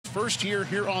first year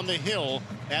here on the Hill,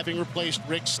 having replaced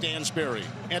Rick Stansberry.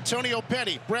 Antonio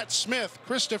Petty, Brett Smith,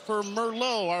 Christopher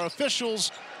Merlot, our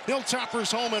officials.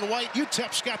 Hilltoppers home in white.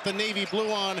 UTEP's got the navy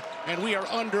blue on, and we are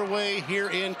underway here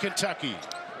in Kentucky.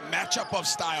 Matchup of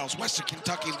styles. Western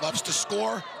Kentucky loves to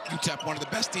score. UTEP, one of the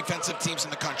best defensive teams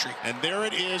in the country. And there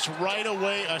it is right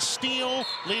away, a steal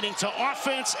leading to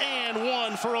offense, and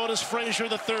one for Otis Frazier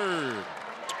III.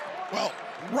 Well,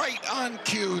 right on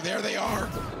cue, there they are.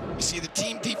 You see the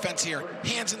team defense here.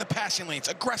 Hands in the passing lanes,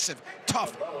 aggressive,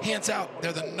 tough, hands out.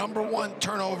 They're the #1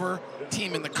 turnover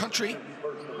team in the country.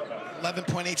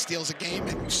 11.8 steals a game,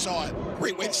 and you saw it.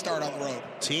 Great way to start on the road.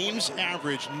 Teams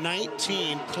average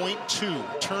 19.2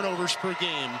 turnovers per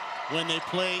game when they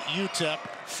play UTEP.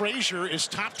 Frazier is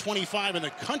top 25 in the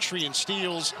country in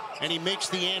steals, and he makes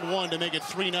the and one to make it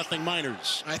 3-0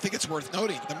 Miners. I think it's worth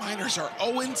noting, the Miners are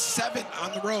 0-7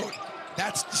 on the road.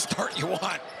 That's the start you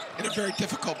want in a very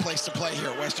difficult place to play here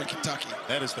at Western Kentucky.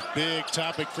 That is the big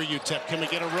topic for UTEP. Can we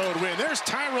get a road win? There's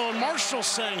Tyrone Marshall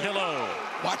saying hello.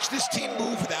 Watch this team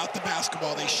move without the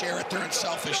basketball. They share it. They're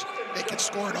unselfish. They can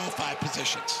score at all 5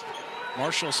 positions.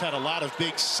 Marshall's had a lot of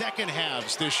big second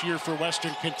halves this year for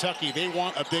Western Kentucky. They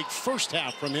want a big first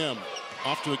half from him.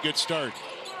 Off to a good start.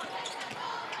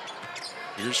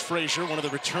 Here's Frazier, one of the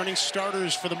returning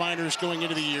starters for the Miners going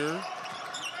into the year.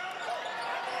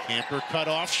 Camper cut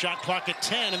off, shot clock at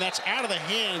 10, and that's out of the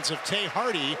hands of Tay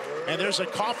Hardy. And there's a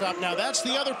cough up. Now, that's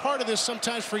the other part of this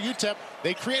sometimes for UTEP.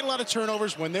 They create a lot of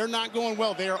turnovers. When they're not going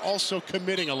well, they are also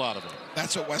committing a lot of them.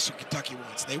 That's what Western Kentucky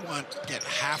wants. They want to get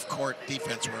half-court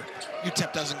defense where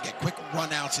UTEP doesn't get quick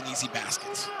run-outs and easy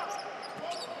baskets.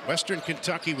 Western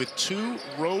Kentucky with 2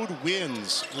 road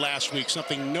wins last week,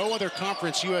 something no other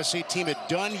Conference USA team had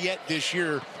done yet this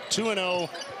year. 2-0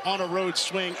 on a road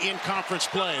swing in conference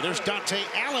play. There's Dante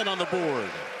Allen on the board.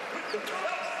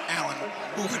 Allen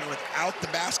moving without the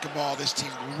basketball. This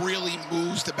team really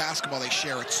moves the basketball. They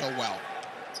share it so well.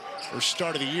 First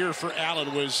start of the year for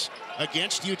Allen was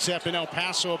against UTEP in El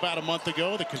Paso about a month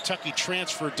ago. The Kentucky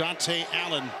transfer, Dante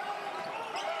Allen.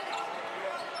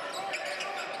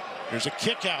 There's a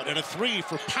kick out and a 3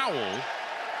 for Powell.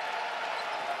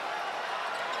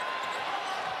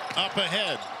 Up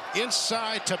ahead,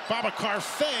 inside to Babacar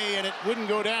Faye, and it wouldn't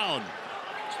go down.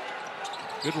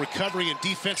 Good recovery and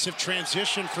defensive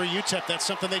transition for UTEP. That's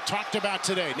something they talked about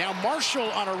today. Now Marshall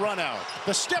on a run out.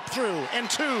 The step through and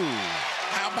 2.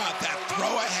 How about that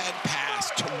throw ahead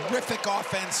pass? Terrific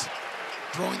offense.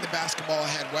 Throwing the basketball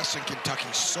ahead. Western Kentucky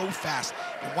so fast.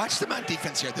 And watch them on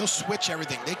defense here. They'll switch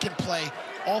everything. They can play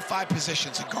all 5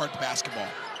 positions and guard the basketball.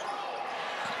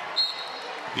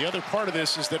 The other part of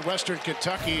this is that Western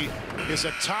Kentucky is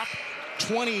a top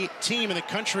 20 team in the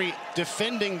country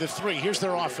defending the 3. Here's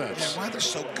their offense. Yeah, why they're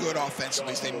so good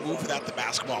offensively is they move without the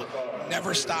basketball,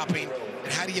 never stopping.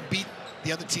 And how do you beat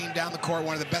the other team down the court?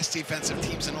 One of the best defensive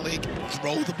teams in the league.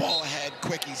 Throw the ball ahead,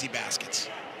 quick, easy baskets.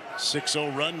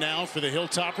 6-0 run now for the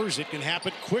Hilltoppers. It can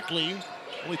happen quickly.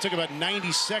 Only took about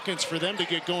 90 seconds for them to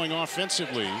get going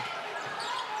offensively.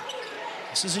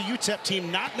 This is a UTEP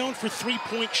team not known for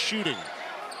 3-point shooting.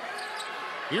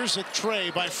 Here's a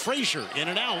tray by Frazier, in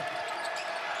and out.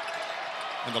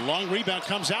 And the long rebound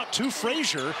comes out to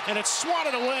Frazier, and it's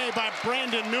swatted away by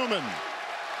Brandon Newman.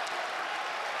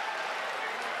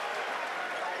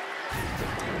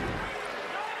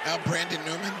 Now Brandon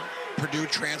Newman, Purdue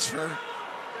transfer,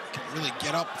 can really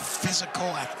get up, physical,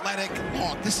 athletic,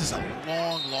 long. This is a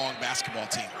long, long basketball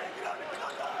team.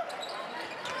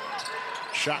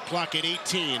 Shot clock at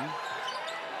 18.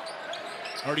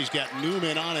 Hardy's got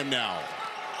Newman on him now.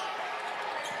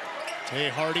 Tay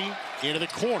Hardy into the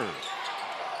corner.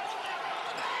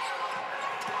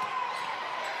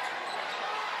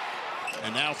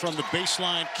 And now from the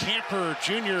baseline, Camper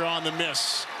Jr. on the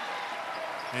miss.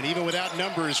 And even without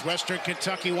numbers, Western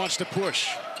Kentucky wants to push.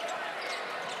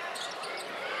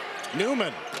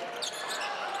 Newman.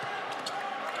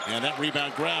 And that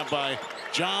rebound grab by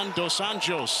John Dos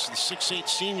Anjos, the 6'8"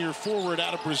 senior forward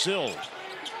out of Brazil.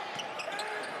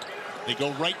 They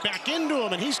go right back into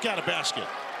him, and he's got a basket.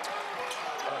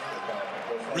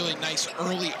 Really nice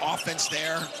early offense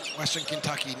there. Western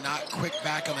Kentucky not quick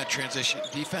back on that transition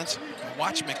defense.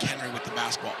 Watch McHenry with the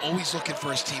basketball, always looking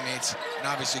for his teammates, and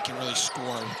obviously can really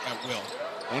score at will.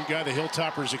 One guy the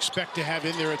Hilltoppers expect to have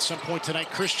in there at some point tonight,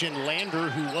 Christian Lander,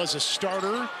 who was a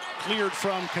starter, cleared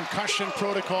from concussion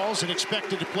protocols and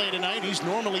expected to play tonight. He's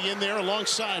normally in there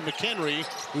alongside McHenry,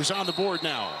 who's on the board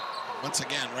now. Once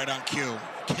again, right on cue.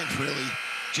 Can really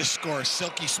just score a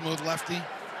silky smooth lefty.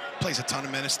 Plays a ton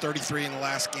of minutes, 33 in the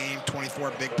last game,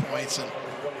 24 big points, and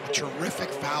terrific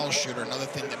foul shooter, another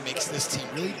thing that makes this team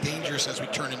really dangerous as we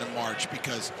turn into March,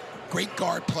 because great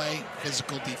guard play,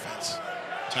 physical defense.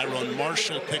 Tyrone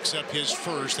Marshall picks up his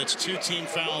first. That's 2 team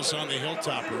fouls on the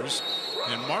Hilltoppers.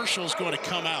 And Marshall's going to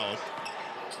come out.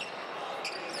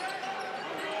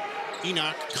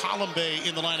 Enoch Colombe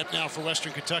in the lineup now for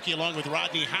Western Kentucky, along with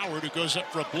Rodney Howard, who goes up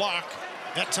for a block.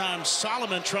 That time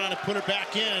Solomon trying to put it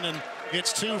back in, and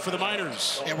it's 2 for the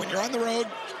Miners. Yeah, when you're on the road,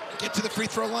 get to the free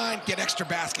throw line, get extra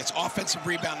baskets. Offensive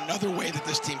rebound, another way that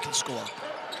this team can score.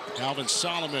 Alvin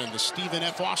Solomon, the Stephen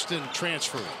F. Austin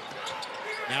transfer.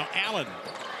 Now Allen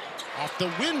off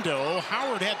the window.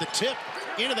 Howard had the tip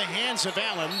into the hands of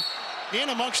Allen, in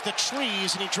amongst the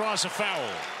trees, and he draws a foul.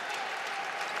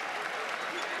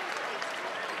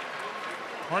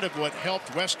 Part of what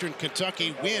helped Western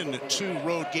Kentucky win 2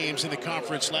 road games in the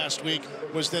conference last week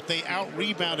was that they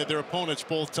out-rebounded their opponents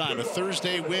both times. A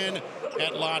Thursday win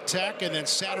at La Tech, and then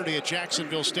Saturday at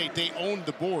Jacksonville State. They owned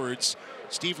the boards.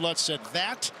 Steve Lutz said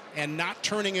that and not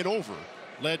turning it over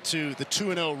led to the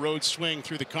 2-0 road swing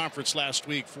through the conference last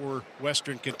week for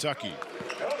Western Kentucky.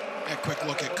 A quick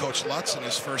look at Coach Lutz in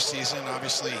his first season.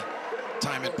 Obviously,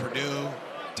 time at Purdue,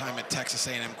 time at Texas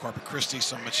A&M Corpus Christi,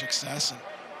 so much success. And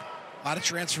a lot of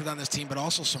transfers on this team, but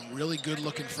also some really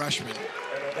good-looking freshmen.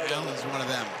 Allen's one of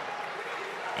them.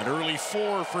 An early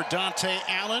 4 for Dante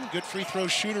Allen. Good free throw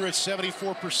shooter at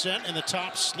 74%, and the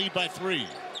Tops lead by 3.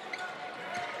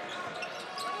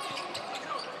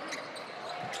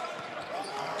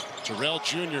 Terrell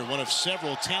Jr., one of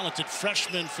several talented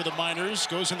freshmen for the Miners,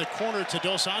 goes in the corner to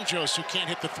Dos Anjos, who can't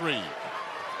hit the 3.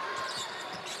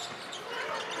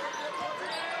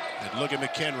 And look at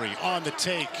McHenry on the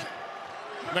take.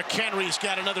 McHenry's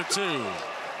got another 2.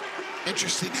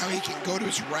 Interesting how he can go to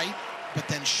his right, but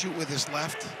then shoot with his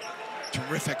left.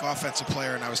 Terrific offensive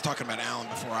player, and I was talking about Allen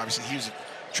before. Obviously, he was a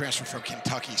transfer from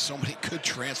Kentucky. So many good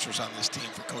transfers on this team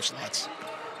for Coach Lutz.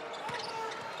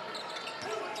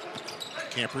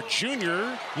 Camper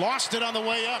Jr. lost it on the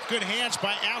way up. Good hands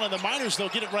by Allen. The Miners, they'll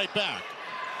get it right back.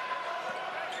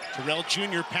 Terrell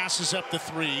Jr. passes up the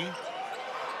 3.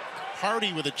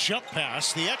 Hardy with a jump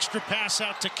pass. The extra pass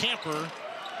out to Camper.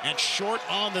 And short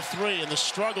on the 3. And the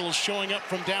struggles showing up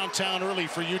from downtown early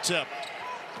for UTEP.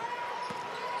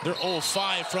 They're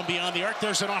 0-5 from beyond the arc.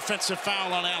 There's an offensive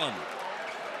foul on Allen.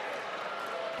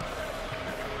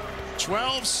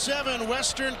 12-7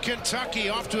 Western Kentucky,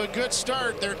 off to a good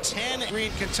start. They're 10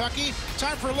 Green Kentucky.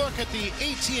 Time for a look at the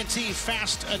AT&T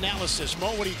Fast Analysis.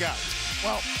 Mo, what do you got?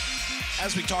 Well,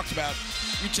 as we talked about,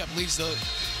 UTEP leads the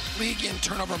league in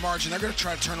turnover margin. They're going to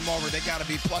try to turn them over. They got to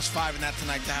be +5 in that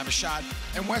tonight to have a shot.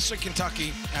 And Western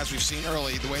Kentucky, as we've seen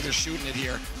early, the way they're shooting it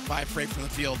here, 5 for 8 from the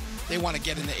field, they want to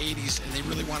get in the 80s, and they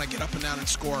really want to get up and down and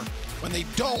score. When they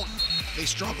don't, they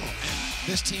struggle. And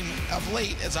this team of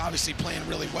late is obviously playing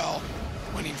really well,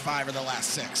 winning 5 of the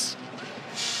last 6.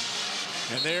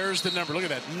 And there's the number. Look at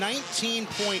that,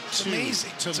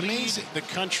 19.2 to lead the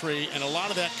country, and a lot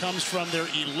of that comes from their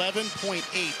 11.8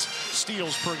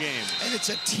 steals per game. And it's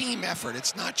a team effort.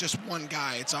 It's not just one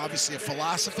guy. It's obviously a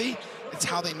philosophy. It's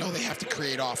how they know they have to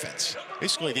create offense.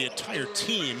 Basically, the entire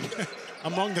team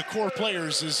among the core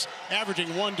players is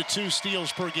averaging 1 to 2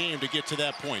 steals per game to get to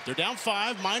that point. They're down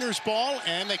 5, Miners ball,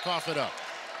 and they cough it up.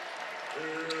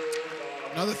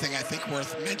 Another thing I think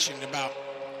worth mentioning about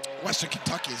Western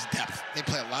Kentucky is depth. They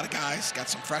play a lot of guys, got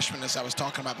some freshmen, as I was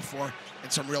talking about before,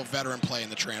 and some real veteran play in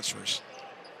the transfers.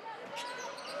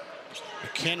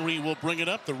 McHenry will bring it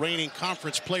up. The reigning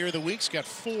conference player of the week's got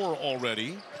 4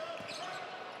 already.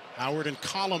 Howard and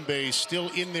Colombe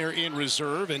still in there in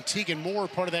reserve, and Tegan Moore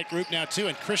part of that group now too,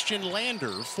 and Christian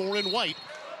Lander, 4 in white,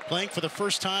 playing for the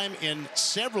first time in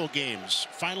several games.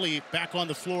 Finally back on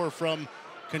the floor from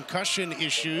concussion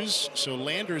issues, so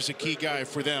Lander's a key guy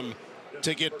for them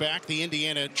to get back. The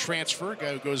Indiana transfer,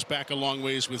 guy who goes back a long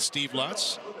ways with Steve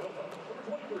Lutz.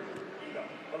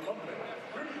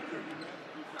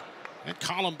 And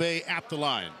Colombe at the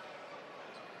line.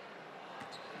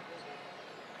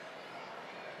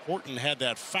 Horton had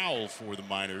that foul for the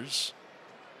Miners.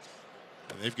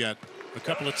 And they've got a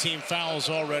couple of team fouls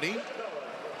already.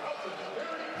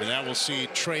 And now we'll see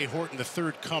Trey Horton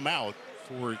III come out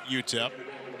for UTEP.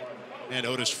 And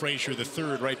Otis Frazier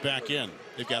III right back in.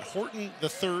 They've got Horton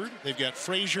III, they've got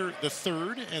Frazier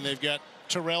III, and they've got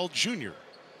Terrell Jr.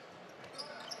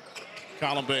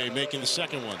 Colombe making the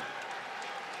second one.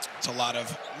 It's a lot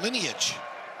of lineage.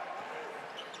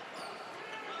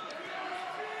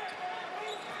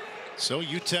 So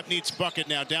UTEP needs bucket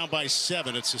now, down by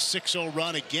 7. It's a 6-0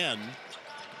 run again.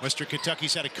 Western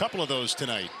Kentucky's had a couple of those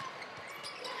tonight.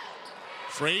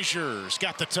 Frazier's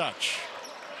got the touch.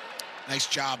 Nice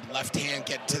job, left hand,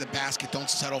 get to the basket, don't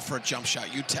settle for a jump shot.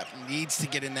 UTEP needs to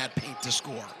get in that paint to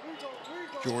score.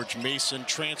 George Mason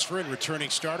transfer and returning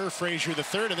starter, Frazier the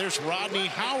third, and there's Rodney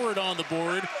Howard on the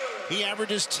board. He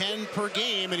averages 10 per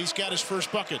game, and he's got his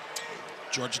first bucket.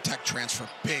 Georgia Tech transfer,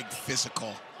 big,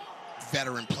 physical,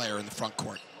 veteran player in the front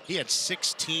court. He had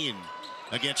 16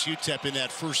 against UTEP in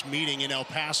that first meeting in El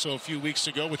Paso a few weeks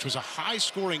ago, which was a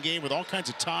high-scoring game with all kinds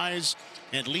of ties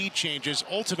and lead changes,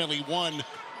 ultimately won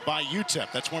by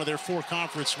UTEP. That's one of their 4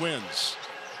 conference wins.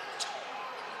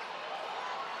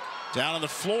 Down on the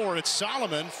floor, it's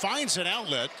Solomon, finds an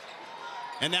outlet,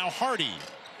 and now Hardy.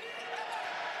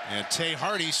 And Tay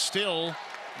Hardy still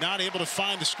not able to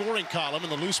find the scoring column,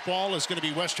 and the loose ball is going to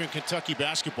be Western Kentucky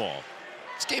basketball.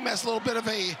 This game has a little bit of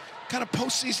a kind of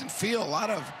postseason feel, a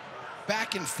lot of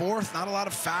back and forth, not a lot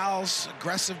of fouls,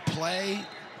 aggressive play.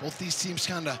 Both these teams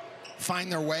kind of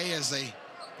find their way as they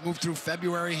move through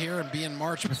February here and be in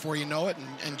March before you know it,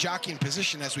 and jockeying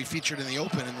position as we featured in the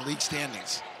Open in the league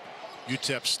standings.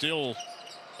 UTEP still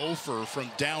 0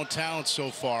 from downtown so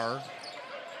far.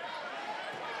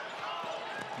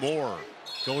 Moore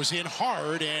goes in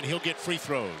hard, and he'll get free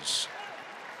throws.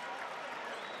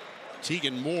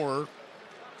 Tegan Moore,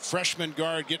 freshman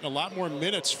guard, getting a lot more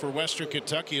minutes for Western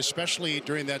Kentucky, especially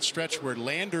during that stretch where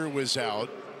Lander was out.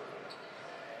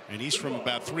 And he's from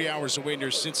about 3 hours away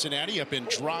near Cincinnati, up in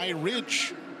Dry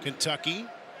Ridge, Kentucky.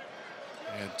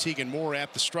 And Tegan Moore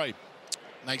at the stripe.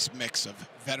 Nice mix of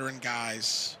veteran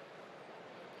guys,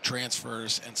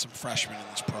 transfers, and some freshmen in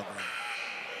this program.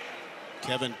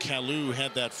 Kevin Kalu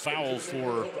had that foul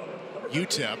for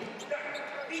UTEP.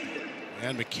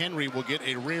 And McHenry will get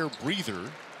a rare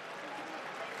breather.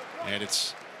 And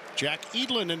it's Jack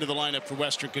Edlin into the lineup for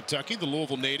Western Kentucky, the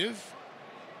Louisville native.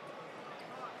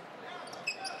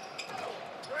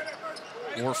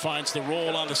 Moore finds the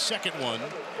roll on the second one.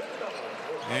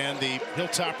 And the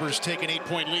Hilltoppers take an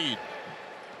 8-point lead.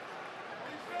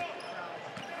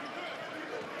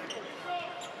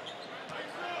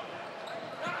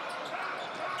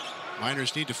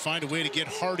 Miners need to find a way to get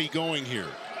Hardy going here.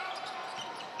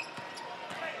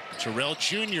 Terrell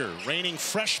Jr., reigning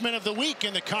freshman of the week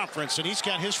in the conference, and he's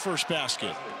got his first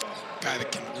basket. Guy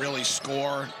that can really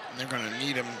score, and they're going to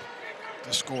need him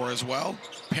to score as well.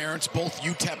 Parents, both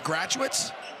UTEP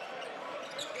graduates.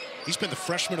 He's been the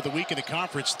freshman of the week in the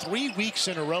conference 3 weeks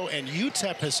in a row, and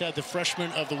UTEP has had the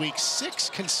freshman of the week 6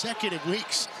 consecutive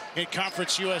weeks in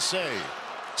Conference USA.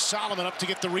 Solomon up to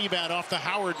get the rebound off the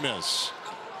Howard miss.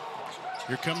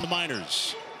 Here come the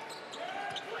Miners.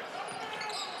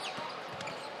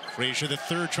 Frazier the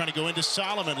third trying to go into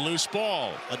Solomon. Loose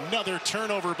ball. Another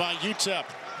turnover by UTEP.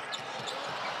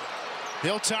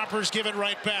 Hilltoppers give it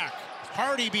right back.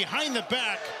 Hardy behind the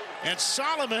back, and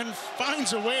Solomon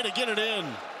finds a way to get it in.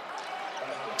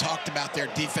 Talked about their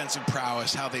defensive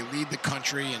prowess, how they lead the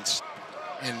country in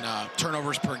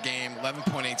turnovers per game,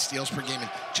 11.8 steals per game. And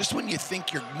just when you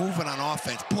think you're moving on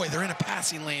offense, boy, they're in a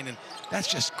passing lane, and that's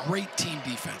just great team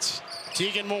defense.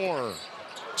 Tegan Moore,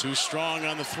 too strong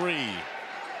on the three.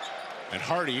 And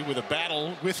Hardy with a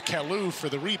battle with Kalu for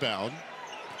the rebound.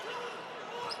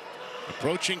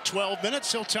 Approaching 12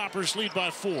 minutes, Hilltoppers lead by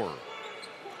 4.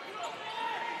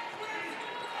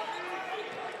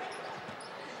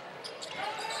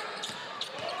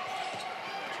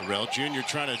 Terrell Jr.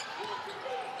 trying to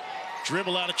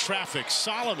dribble out of traffic.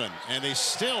 Solomon, and they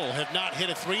still have not hit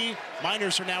a three.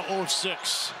 Miners are now 0 of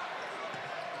 6.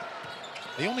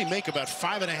 They only make about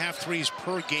 5.5 threes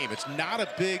per game. It's not a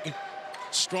big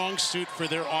strong suit for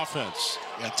their offense.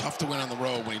 Yeah, tough to win on the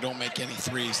road when you don't make any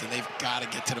threes, and they've got to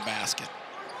get to the basket.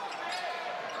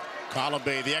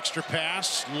 Colombe, the extra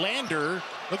pass. Lander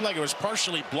looked like it was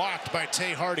partially blocked by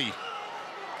Tay Hardy.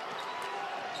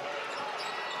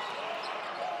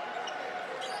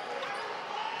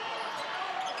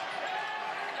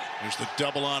 There's the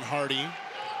double on Hardy.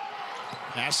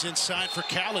 Pass inside for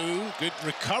Kalu. Good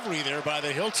recovery there by the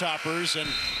Hilltoppers, and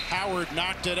Howard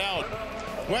knocked it out.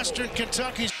 Western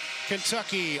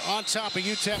Kentucky on top of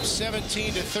UTEP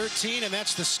 17-13, and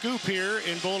that's the scoop here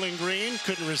in Bowling Green.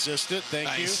 Couldn't resist it.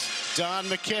 Thank you. Don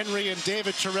McHenry and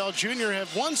David Terrell Jr.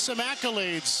 have won some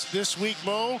accolades this week,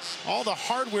 Mo. All the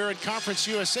hardware in Conference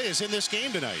USA is in this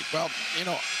game tonight. Well, you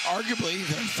know, arguably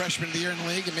the freshman of the year in the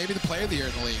league and maybe the player of the year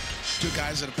in the league. Two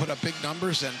guys that have put up big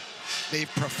numbers, and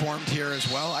they've performed here as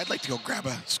well. I'd like to go grab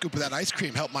a scoop of that ice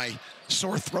cream, help my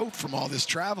sore throat from all this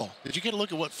travel. Did you get a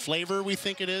look at what flavor we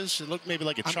think it is? It looked maybe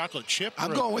like a chocolate chip.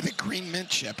 I'm going with a green mint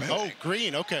chip. Oh,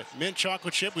 green. Okay. Mint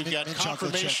chocolate chip. We've got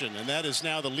confirmation, and that is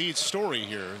now the lead story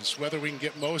here, is whether we can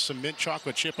get Mo some mint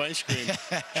chocolate chip ice cream.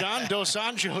 John Dos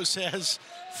Anjos has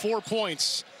 4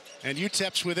 points And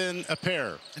UTEP's within a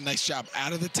pair. A nice job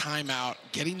out of the timeout,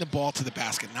 getting the ball to the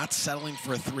basket, not settling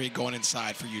for a three going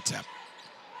inside for UTEP.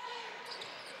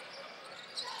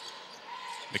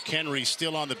 McHenry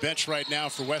still on the bench right now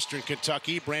for Western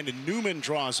Kentucky. Brandon Newman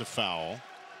draws a foul.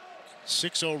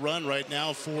 6-0 run right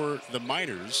now for the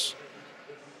Miners.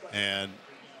 And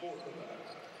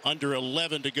under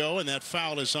 11 to go, and that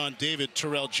foul is on David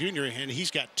Terrell Jr., and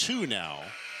he's got 2 now.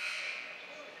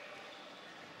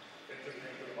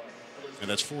 And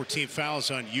that's 14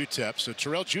 fouls on UTEP. So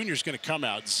Terrell Jr. is going to come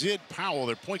out. Zid Powell,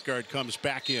 their point guard, comes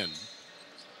back in.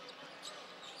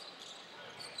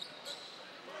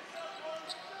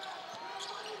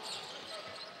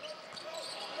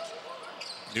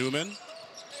 Newman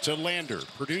to Lander.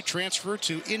 Purdue transfer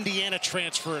to Indiana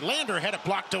transfer. Lander had it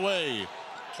blocked away.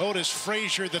 Otis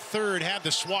Frazier III had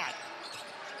the swat.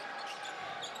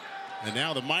 And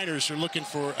now the Miners are looking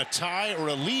for a tie or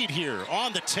a lead here.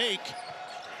 On the take.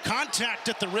 Contact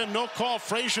at the rim. No call.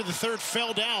 Frazier III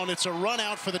fell down. It's a run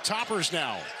out for the Toppers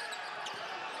now.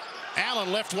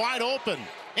 Allen left wide open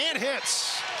and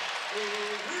hits.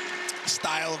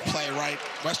 Style of play, right?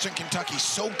 Western Kentucky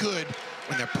so good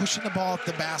when they're pushing the ball up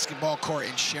the basketball court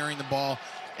and sharing the ball,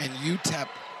 and UTEP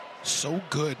so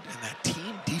good in that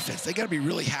team defense. They got to be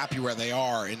really happy where they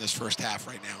are in this first half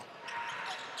right now.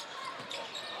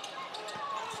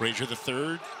 Frazier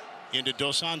III into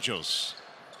Dos Anjos.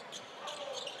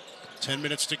 10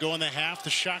 minutes to go in the half. The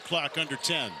shot clock under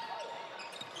 10.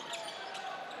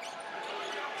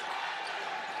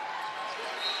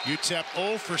 UTEP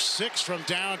 0 for 6 from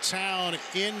downtown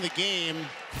in the game.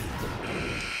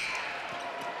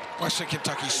 Western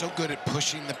Kentucky so good at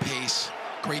pushing the pace.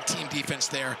 Great team defense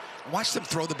there. Watch them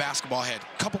throw the basketball ahead.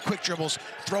 Couple quick dribbles,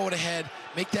 throw it ahead,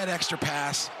 make that extra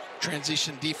pass.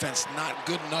 Transition defense not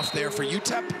good enough there for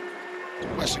UTEP.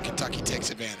 Western Kentucky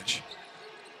takes advantage.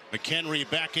 McHenry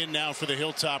back in now for the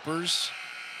Hilltoppers.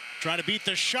 Trying to beat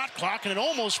the shot clock, and it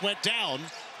almost went down.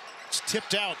 It's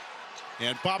tipped out.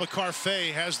 And Babacar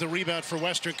Faye has the rebound for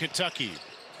Western Kentucky.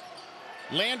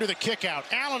 Lander the kick out.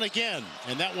 Allen again,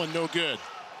 and that one no good.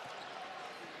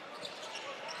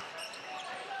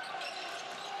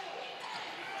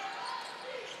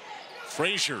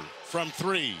 Frazier from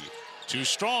 3. Too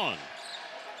strong.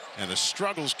 And the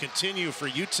struggles continue for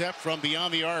UTEP from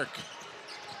beyond the arc.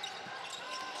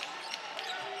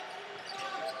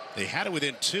 They had it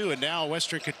within 2, and now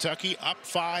Western Kentucky up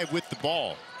 5 with the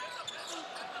ball.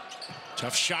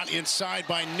 Tough shot inside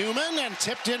by Newman and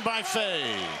tipped in by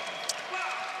Faye.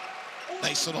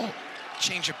 Nice little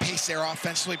change of pace there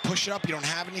offensively. Push it up. You don't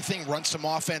have anything. Run some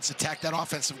offense. Attack that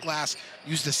offensive glass.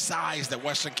 Use the size that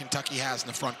Western Kentucky has in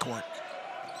the front court.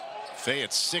 Faye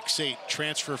at 6'8",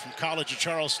 transfer from College of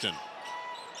Charleston.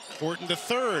 Horton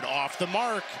III off the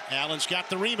mark. Allen's got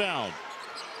the rebound.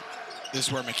 This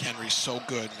is where McHenry's so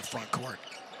good in the front court.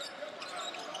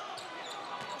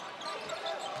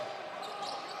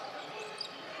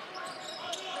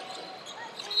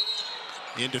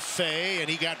 Into Faye, and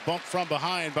he got bumped from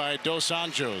behind by Dos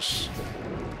Anjos.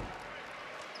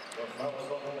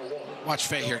 Watch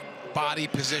Faye here. Body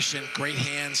position, great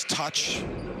hands, touch.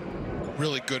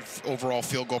 Really good overall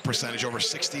field goal percentage, over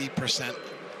 60%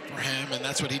 for him, and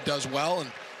that's what he does well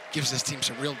and gives this team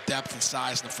some real depth and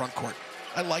size in the front court.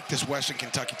 I like this Western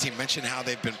Kentucky team. Mentioned how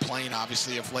they've been playing,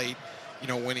 obviously, of late. You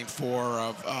know, winning 4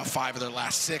 of 5 of their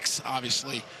last 6,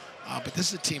 obviously. But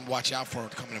this is a team watch out for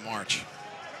coming in March.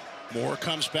 Moore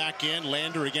comes back in.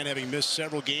 Lander again having missed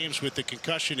several games with the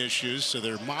concussion issues, so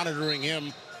they're monitoring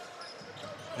him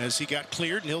as he got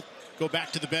cleared, and he'll go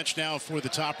back to the bench now for the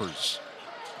Toppers.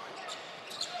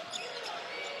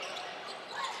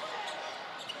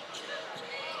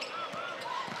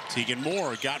 Tegan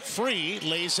Moore got free,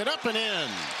 lays it up and in.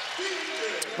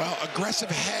 Well, aggressive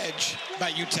hedge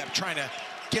by UTEP trying to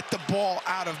get the ball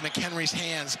out of McHenry's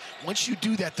hands. Once you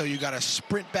do that, though, you got to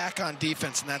sprint back on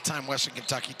defense, and that time Western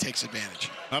Kentucky takes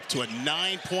advantage. Up to a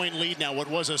 9-point lead now. What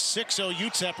was a 6-0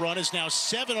 UTEP run is now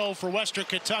 7-0 for Western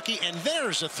Kentucky, and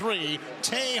there's a 3.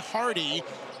 Tay Hardy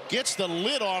gets the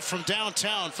lid off from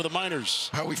downtown for the Miners.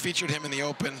 We featured him in the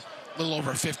open, a little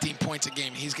over 15 points a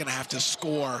game. He's going to have to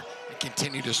score and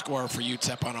continue to score for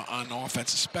UTEP on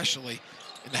offense, especially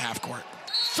in the half court.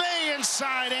 Faye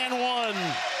inside and 1.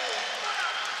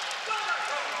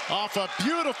 Off a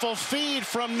beautiful feed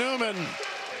from Newman.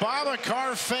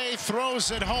 Babacar Faye throws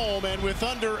it home, and with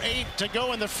under 8 to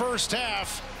go in the first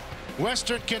half,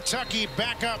 Western Kentucky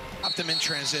back up. Up them in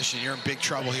transition. You're in big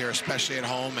trouble here, especially at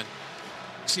home. And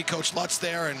see Coach Lutz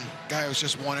there, and guy who's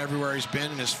just won everywhere he's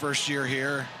been in his first year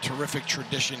here. Terrific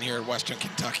tradition here at Western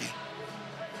Kentucky.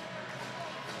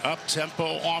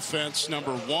 Up-tempo offense,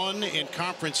 #1 in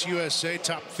Conference USA,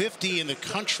 top 50 in the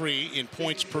country in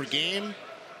points per game.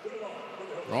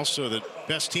 They're also the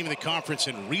best team in the conference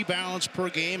in rebounds per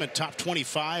game and top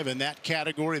 25 in that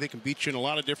category. They can beat you in a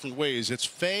lot of different ways. It's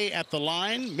Fay at the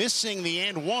line, missing the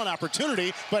and one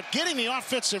opportunity, but getting the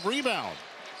offensive rebound.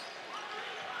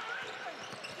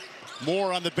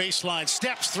 Moore on the baseline,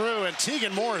 steps through, and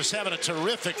Tegan Moore is having a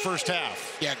terrific first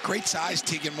half. Yeah, great size,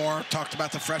 Tegan Moore. Talked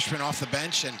about the freshman off the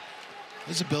bench, and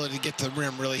his ability to get to the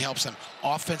rim really helps him.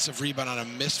 Offensive rebound on a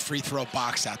missed free throw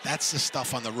box out. That's the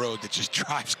stuff on the road that just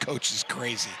drives coaches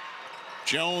crazy.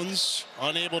 Jones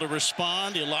unable to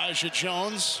respond. Elijah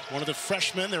Jones, one of the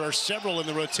freshmen. There are several in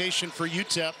the rotation for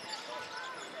UTEP.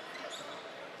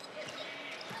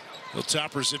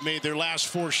 Hilltoppers have made their last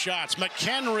 4 shots.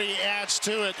 McHenry adds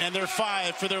to it, and they're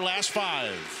 5 for their last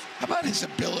 5. How about his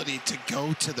ability to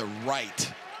go to the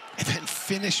right and then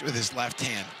finish with his left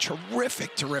hand?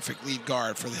 Terrific, terrific lead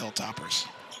guard for the Hilltoppers.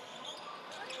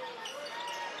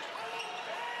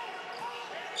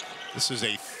 This is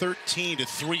a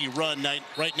 13-3 run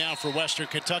right now for Western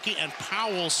Kentucky, and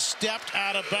Powell stepped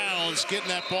out of bounds, getting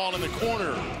that ball in the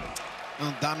corner.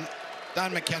 Well, Don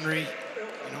McHenry,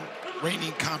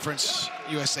 reigning Conference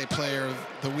USA Player of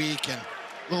the Week and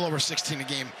a little over 16 a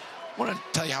game. I want to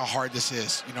tell you how hard this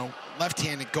is.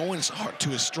 Left-handed, going to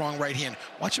his strong right hand.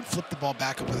 Watch him flip the ball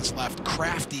back up with his left.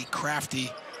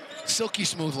 Crafty, silky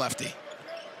smooth lefty.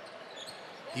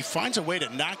 He finds a way to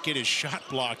not get his shot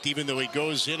blocked, even though he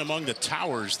goes in among the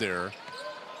towers there.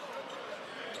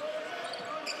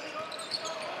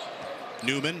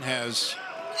 Newman has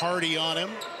Hardy on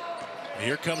him.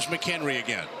 Here comes McHenry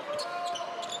again.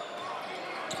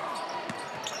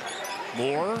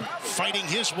 Moore fighting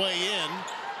his way in,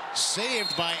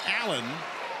 saved by Allen.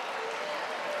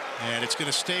 And it's going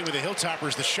to stay with the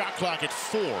Hilltoppers. The shot clock at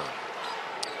 4.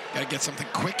 Got to get something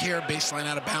quick here. Baseline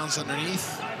out of bounds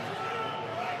underneath.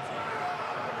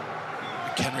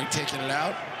 McHenry taking it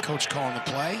out. Coach calling the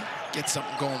play. Get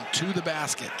something going to the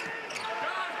basket.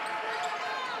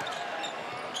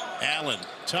 Allen,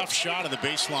 tough shot on the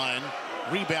baseline.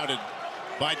 Rebounded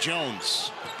by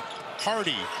Jones.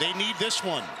 Hardy, they need this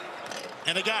one.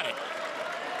 And they got it.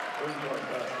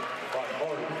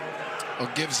 Well,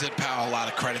 give Zid Powell a lot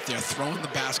of credit there. Throwing the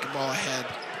basketball ahead.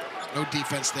 No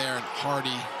defense there. And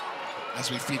Hardy, as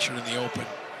we featured in the open,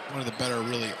 one of the better,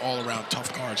 really all-around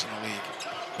tough guards in the league.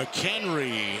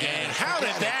 McHenry, and how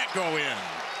did that go in?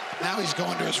 Now he's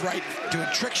going to his right, doing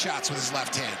trick shots with his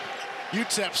left hand.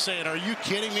 UTEP saying, are you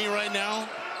kidding me right now?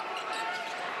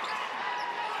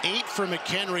 8 for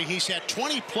McHenry. He's had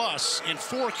 20+ in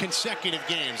 4 consecutive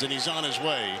games, and he's on his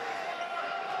way.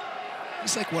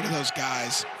 He's like one of those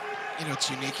guys, it's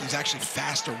unique. He's actually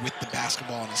faster with the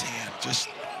basketball in his hand. Just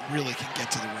really can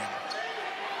get to the rim.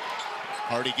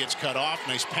 Hardy gets cut off.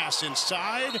 Nice pass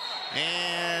inside,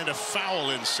 and a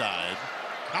foul inside.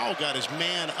 Powell got his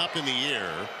man up in the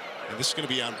air, and this is going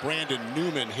to be on Brandon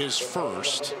Newman, his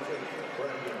first.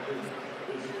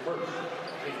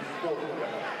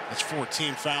 That's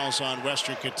 14 fouls on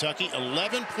Western Kentucky.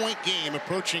 11-point game,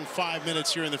 approaching 5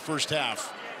 minutes here in the first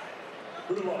half.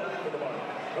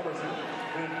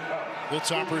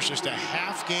 Hilltoppers just a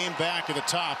half game back at the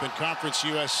top in Conference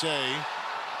USA.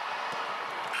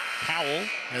 Powell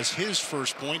has his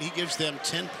first point. He gives them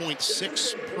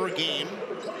 10.6 per game.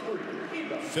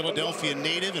 Philadelphia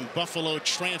native and Buffalo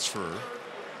transfer.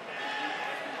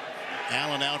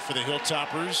 Allen out for the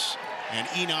Hilltoppers, and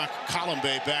Enoch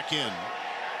Colombe back in.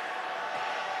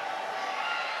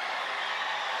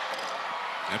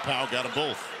 And Powell got them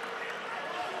both.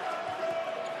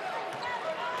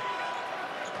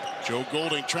 Joe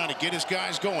Golding trying to get his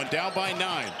guys going, down by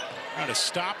 9. Trying to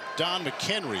stop Don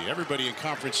McHenry. Everybody in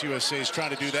Conference USA is trying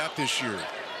to do that this year.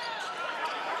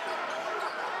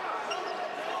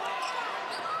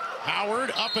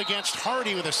 Howard up against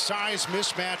Hardy with a size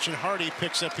mismatch, and Hardy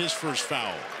picks up his first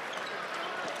foul.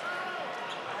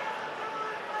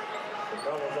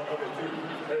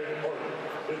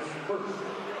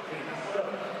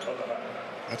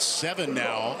 That's 7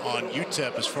 now on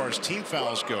UTEP as far as team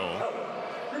fouls go.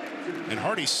 And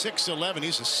Hardy's 6'11".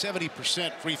 He's a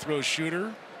 70% free throw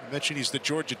shooter. I mentioned he's the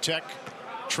Georgia Tech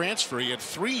transfer. He had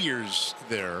 3 years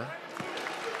there.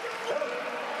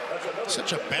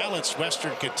 Such a balanced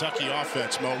Western Kentucky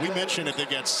offense, Mo. We mentioned that they've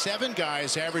got 7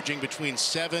 guys averaging between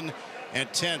 7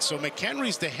 and 10. So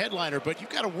McHenry's the headliner, but you've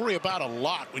got to worry about a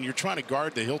lot when you're trying to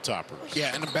guard the Hilltoppers.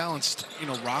 Yeah, and a balanced,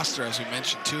 roster, as we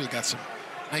mentioned, too. They've got some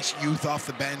nice youth off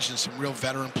the bench and some real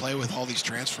veteran play with all these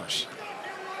transfers.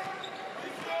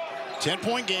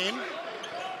 10-point game,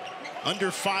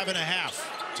 under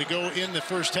 5.5 to go in the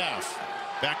first half.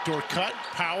 Backdoor cut,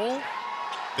 Powell,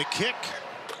 the kick,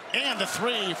 and the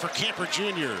three for Camper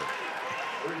Jr.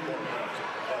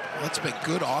 That's been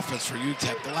good offense for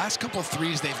UTEP. The last couple of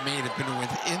threes they've made have been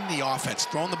within the offense,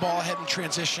 throwing the ball ahead in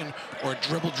transition or a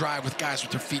dribble drive with guys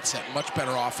with their feet set. Much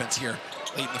better offense here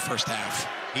late in the first half.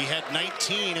 He had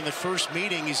 19 in the first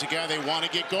meeting. He's a guy they want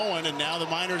to get going, and now the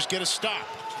Miners get a stop.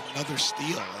 Another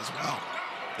steal as well.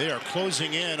 They are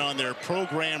closing in on their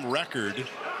program record.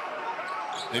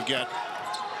 They've got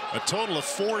a total of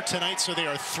 4 tonight, so they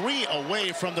are 3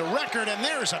 away from the record, and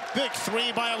there's a big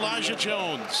three by Elijah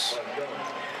Jones.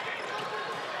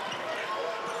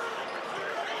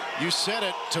 You said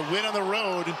it, to win on the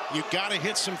road, you got to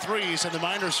hit some threes, and the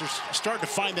Miners are starting to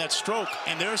find that stroke,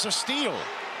 and there's a steal.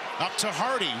 Up to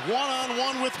Hardy,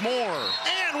 one-on-one with Moore,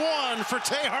 and one for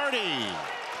Tay Hardy.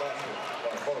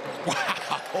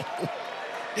 Wow,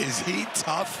 is he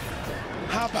tough?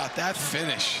 How about that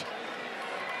finish?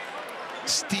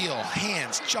 Steal,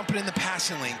 hands, jumping in the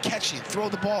passing lane, catching, throw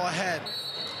the ball ahead.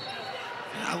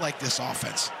 And I like this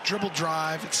offense. Dribble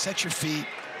drive, it sets your feet.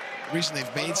 The reason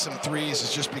they've made some threes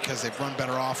is just because they've run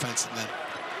better offense. And then,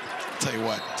 I'll tell you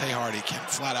what, Tay Hardy can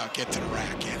flat out get to the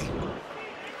rack, can't he?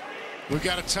 We've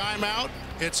got a timeout.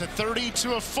 It's a 30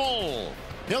 to a full.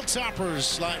 Hilltoppers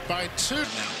slide by 2 now.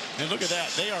 And look at that.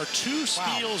 They are 2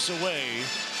 steals away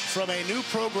from a new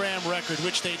program record,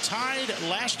 which they tied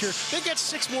last year. They got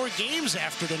 6 more games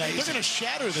after tonight. They're going to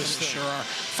shatter this thing. Sure are.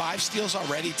 5 steals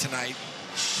already tonight.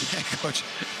 Coach,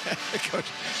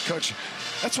 Coach,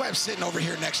 that's why I'm sitting over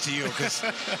here next to you, because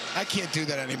I can't do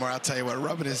that anymore. I'll tell you what,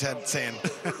 rubbing his head saying,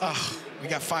 oh, we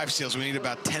got 5 steals. We need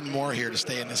about 10 more here to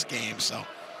stay in this game. So,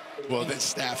 well, the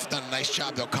staff done a nice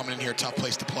job, though, coming in here. Tough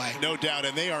place to play. No doubt,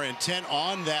 and they are intent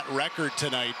on that record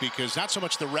tonight, because not so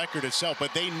much the record itself,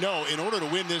 but they know in order to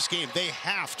win this game, they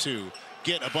have to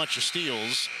get a bunch of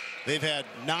steals. They've had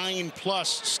 9+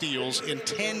 steals in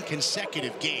 10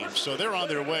 consecutive games, so they're on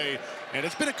their way. And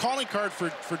it's been a calling card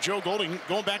for Joe Golding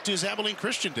going back to his Abilene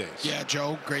Christian days. Yeah,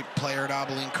 Joe, great player at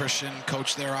Abilene Christian.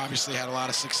 Coach there, obviously had a lot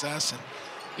of success. And,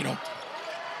 you know,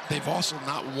 they've also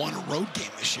not won a road game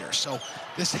this year. So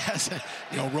this has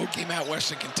a, road game at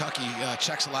Western Kentucky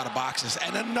checks a lot of boxes.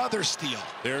 And another steal.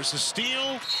 There's a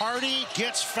steal. Hardy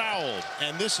gets fouled.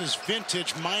 And this is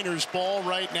vintage Miners ball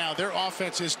right now. Their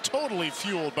offense is totally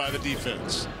fueled by the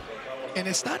defense. And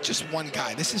it's not just one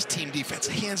guy. This is team defense.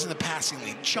 Hands in the passing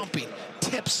lane, jumping,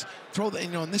 tips, throw the,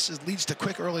 and this leads to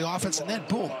quick early offense. And then,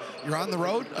 boom, you're on the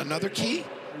road. Another key,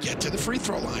 get to the free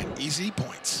throw line. Easy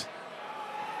points.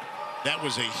 That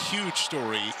was a huge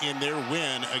story in their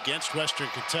win against Western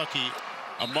Kentucky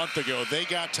a month ago. They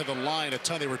got to the line a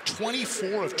ton. They were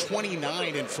 24 of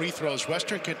 29 in free throws.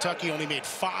 Western Kentucky only made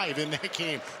 5 in that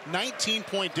game.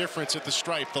 19-point difference at the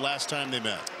stripe the last time they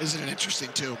met. Isn't it interesting,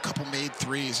 too? A couple made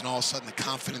threes, and all of a sudden the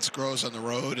confidence grows on the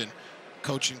road, and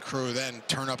coach and crew then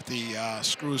turn up the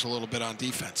screws a little bit on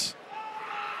defense.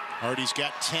 Hardy's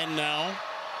got 10 now.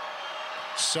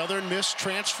 Southern Miss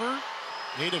transfer.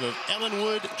 Native of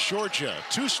Ellenwood, Georgia.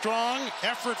 Too strong.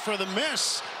 Effort for the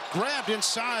miss. Grabbed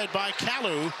inside by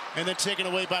Kalu and then taken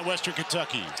away by Western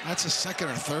Kentucky. That's a second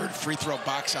or third free throw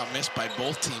box out miss by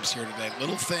both teams here today.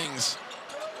 Little things.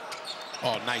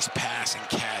 Oh, nice pass and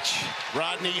catch.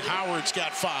 Rodney Howard's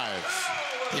got 5.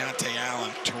 Deontay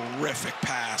Allen, terrific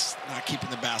pass. Not keeping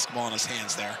the basketball in his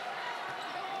hands there.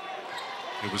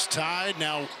 It was tied.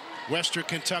 Now Western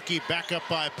Kentucky back up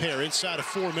by a pair inside of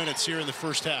 4 minutes here in the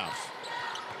first half.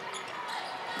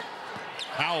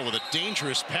 Powell with a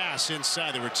dangerous pass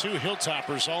inside. There were 2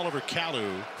 Hilltoppers all over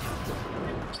Kalu.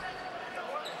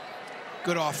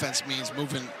 Good offense means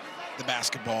moving the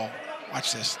basketball.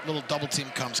 Watch this. Little double team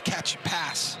comes. Catch,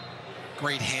 pass.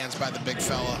 Great hands by the big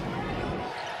fella.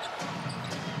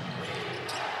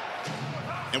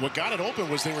 And what got it open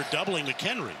was they were doubling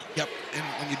McHenry. Yep. And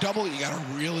when you double, you got to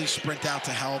really sprint out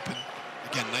to help. And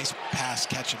again, nice pass,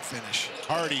 catch, and finish.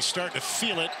 Hardy starting to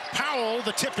feel it. Powell,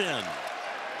 the tip in.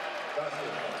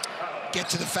 Get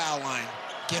to the foul line,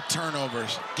 get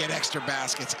turnovers, get extra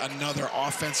baskets. Another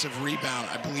offensive rebound,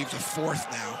 I believe the 4th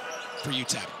now for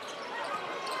UTEP.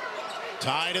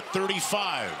 Tied at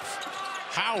 35.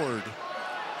 Howard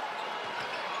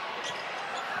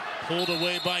pulled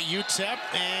away by UTEP,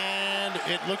 and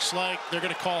it looks like they're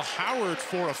going to call Howard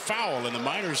for a foul, and the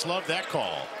Miners love that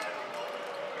call.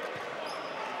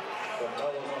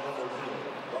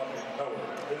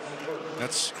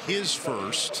 That's his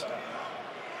first.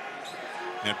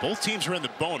 And both teams are in the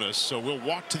bonus, so we'll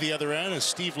walk to the other end as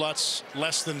Steve Lutz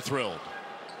less than thrilled.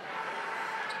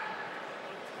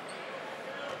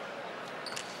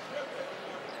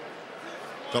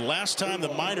 The last time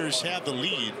the Miners had the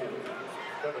lead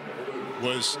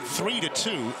was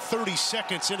 3-2, 30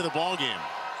 seconds into the ball game.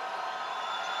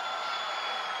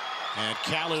 And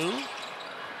Kalu,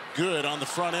 good on the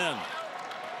front end.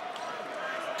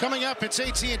 Coming up, it's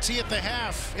AT&T at the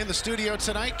half. In the studio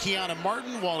tonight, Kiana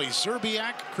Martin, Wally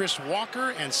Zerbiak, Chris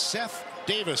Walker, and Seth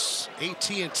Davis.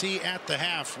 AT&T at the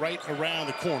half, right around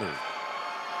the corner.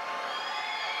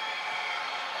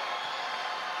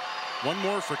 One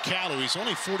more for Kalu. He's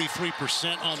only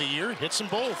 43% on the year. Hits them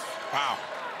both. Wow.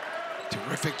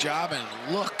 Terrific job,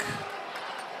 and look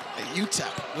at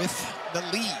UTEP with the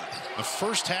lead. The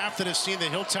first half that has seen the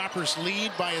Hilltoppers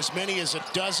lead by as many as a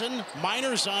dozen.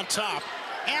 Miners on top.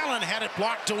 Allen had it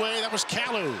blocked away. That was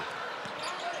Kalu.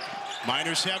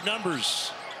 Miners have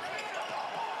numbers.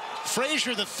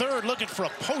 Frazier the third looking for a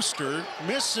poster.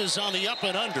 Misses on the up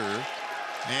and under.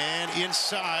 And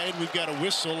inside we've got a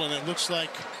whistle, and it looks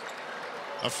like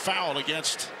a foul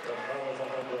against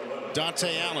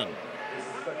Dante Allen.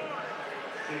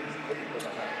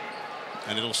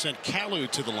 And it'll send Kalu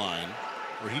to the line,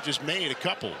 where he just made a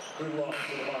couple.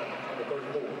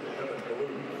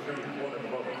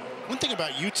 One thing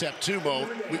about UTEP too, Mo,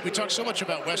 we talk so much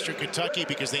about Western Kentucky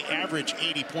because they average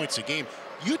 80 points a game.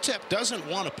 UTEP doesn't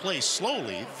want to play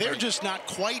slowly. They're just not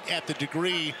quite at the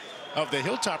degree of the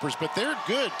Hilltoppers, but they're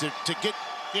good to get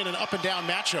in an up and down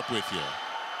matchup with you.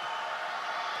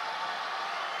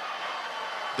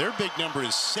 Their big number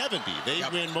is 70. They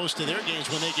win most of their games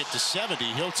when they get to 70.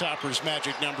 Hilltoppers'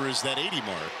 magic number is that 80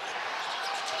 mark.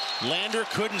 Lander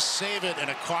couldn't save it, and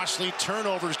a costly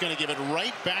turnover is going to give it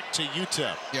right back to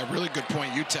UTEP. Yeah, really good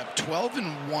point. UTEP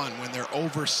 12-1 when they're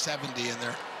over 70, and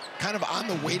they're kind of on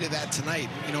the way to that tonight.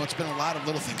 You know, it's been a lot of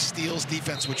little things. Steals,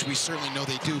 defense, which we certainly know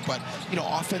they do, but, you know,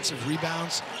 offensive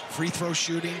rebounds, free throw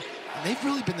shooting, and they've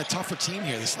really been the tougher team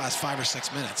here this last 5 or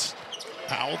 6 minutes.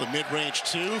 Powell, the mid-range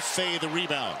two. Fay, the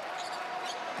rebound.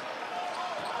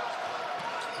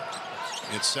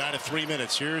 Inside of 3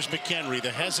 minutes, here's McHenry.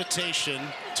 The hesitation.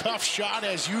 Tough shot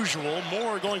as usual.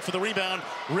 Moore going for the rebound.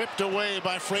 Ripped away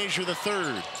by Frazier the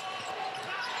third.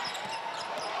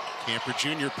 Camper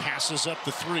Jr. passes up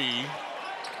the three.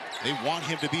 They want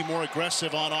him to be more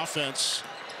aggressive on offense.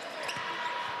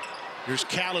 Here's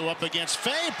Kalu up against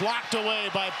Fay. Blocked away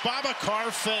by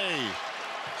Babacar Fay.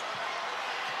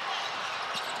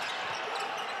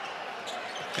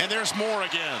 And there's Moore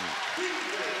again.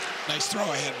 Nice throw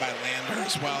ahead by Lander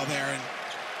as well there. And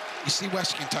you see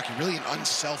Western Kentucky, really an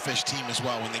unselfish team as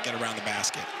well when they get around the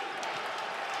basket.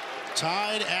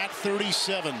 Tied at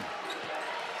 37.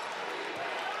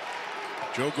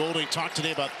 Joe Golding talked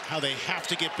today about how they have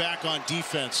to get back on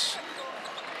defense.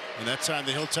 And that time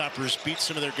the Hilltoppers beat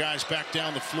some of their guys back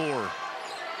down the floor.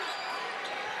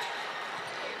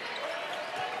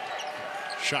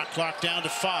 Shot clock down to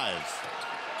 5.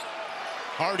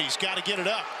 Hardy's got to get it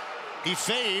up. He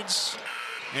fades,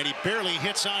 and he barely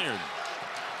hits iron.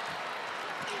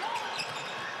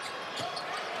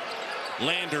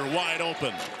 Lander wide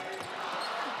open.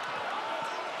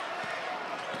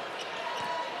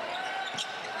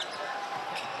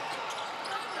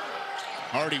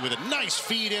 Hardy with a nice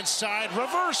feed inside.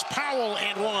 Reverse Powell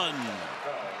and one.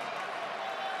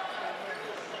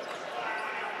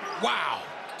 Wow.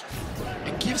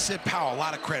 And give Sid Powell a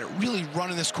lot of credit. Really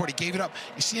running this court. He gave it up.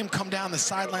 You see him come down the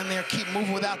sideline there, keep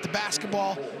moving without the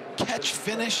basketball. Catch,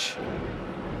 finish.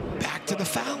 Back to the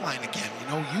foul line again. You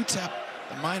know, UTEP,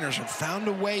 the Miners, have found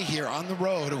a way here on the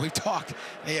road. And we've talked,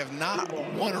 they have not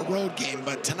won a road game.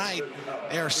 But tonight,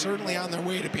 they are certainly on their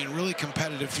way to being really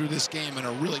competitive through this game in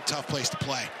a really tough place to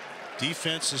play.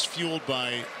 Defense is fueled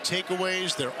by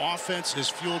takeaways. Their offense is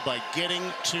fueled by getting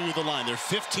to the line. They're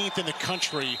 15th in the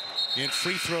country in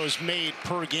free throws made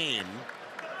per game.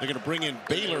 They're going to bring in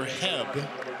Baylor Hebb,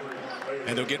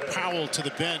 and they'll get Powell to the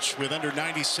bench with under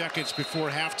 90 seconds before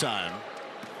halftime.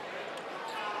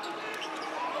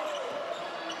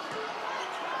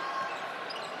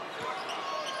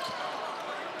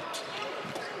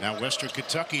 Now Western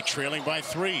Kentucky trailing by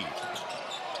 3.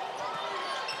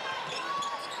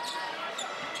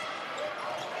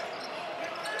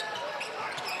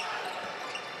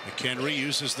 McHenry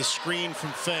uses the screen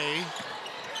from Fay.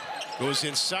 Goes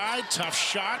inside, tough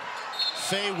shot.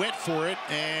 Fay went for it,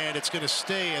 and it's going to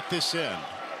stay at this end.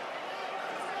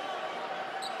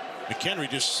 McHenry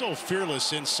just so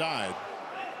fearless inside.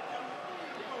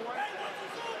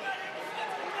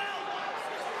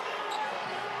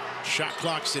 Shot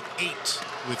clock's at 8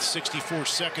 with 64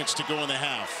 seconds to go in the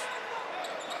half.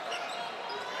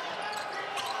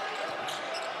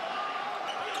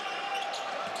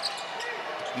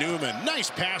 Newman,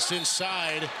 nice pass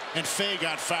inside, and Fay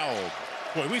got fouled.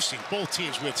 Boy, we've seen both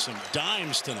teams with some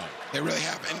dimes tonight. They really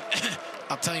have. And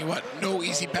I'll tell you what, no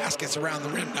easy baskets around the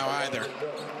rim now either.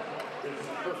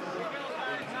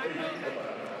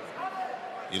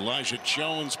 Elijah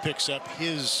Jones picks up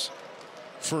his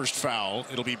first foul.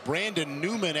 It'll be Brandon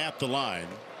Newman at the line.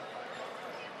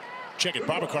 Check it,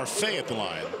 Babacar Faye at the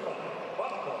line.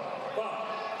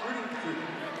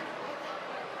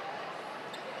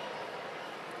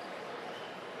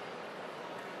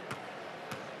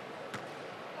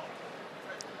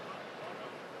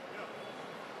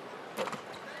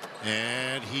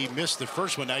 And he missed the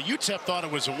first one. Now, UTEP thought it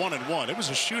was a 1-and-1. It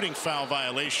was a shooting foul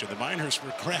violation. The Miners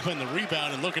were grabbing the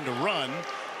rebound and looking to run,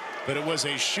 but it was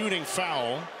a shooting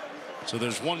foul. So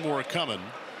there's one more coming.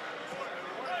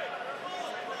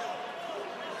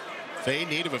 Faye,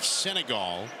 native of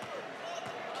Senegal,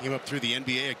 came up through the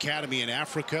NBA Academy in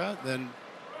Africa, then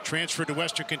transferred to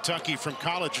Western Kentucky from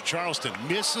college at Charleston.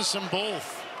 Misses them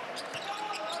both.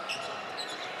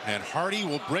 And Hardy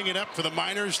will bring it up for the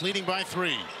Miners, leading by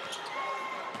 3.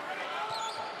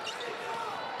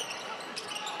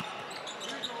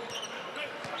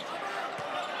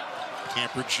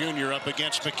 Camper Jr. up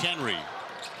against McHenry.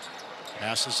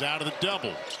 Passes out of the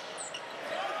double.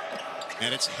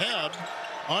 And it's Hebb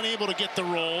unable to get the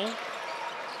roll.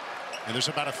 And there's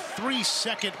about a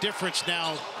 3-second difference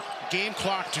now, game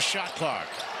clock to shot clock.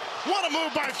 What a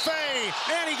move by Faye.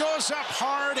 And he goes up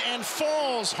hard and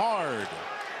falls hard.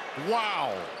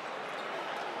 Wow.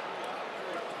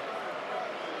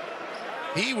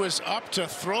 He was up to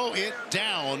throw it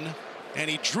down, and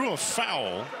he drew a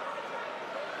foul.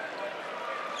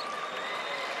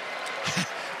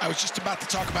 I was just about to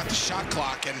talk about the shot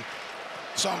clock and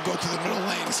saw him go to the middle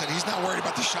lane and said he's not worried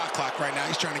about the shot clock right now.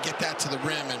 He's trying to get that to the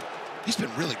rim, and he's been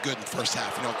really good in the first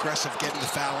half. You know, aggressive, getting the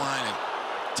foul line, and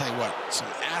tell you what, some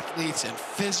athletes and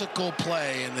physical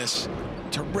play in this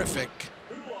terrific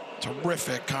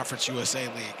Conference USA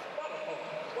League.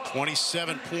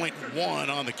 27.1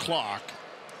 on the clock.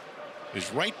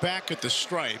 Is right back at the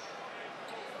stripe.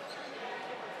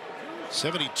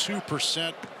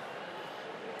 72%.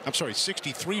 I'm sorry,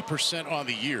 63% on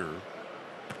the year.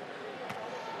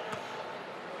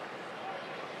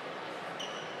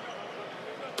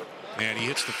 And he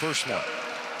hits the first one. Now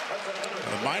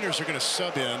the Miners are going to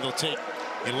sub in. They'll take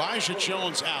Elijah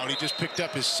Jones out. He just picked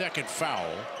up his second foul.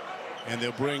 And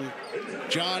they'll bring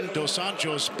John Dos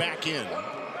Anjos back in.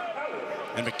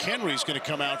 And McHenry's going to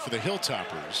come out for the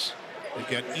Hilltoppers. They've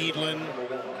got Edlin,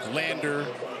 Lander,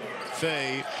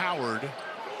 Faye, Howard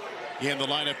in the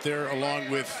lineup there, along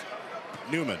with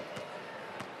Newman.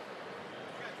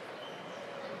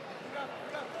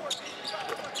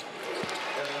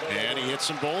 And he hits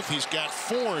them both. He's got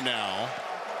 4 now.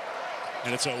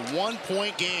 And it's a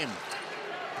 1-point game.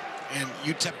 And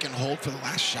UTEP can hold for the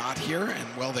last shot here,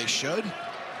 and well, they should.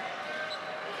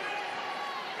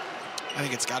 I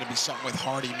think it's got to be something with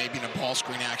Hardy, maybe in a ball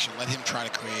screen action. Let him try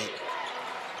to create.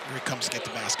 Here he comes to get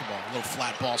the basketball. A little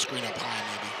flat ball screen up high,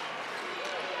 maybe.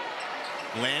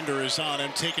 Lander is on him,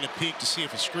 taking a peek to see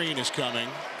if a screen is coming.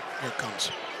 Here it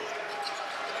comes.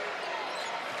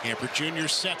 Camper Jr.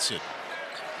 sets it.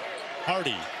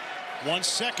 Hardy, 1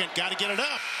 second, got to get it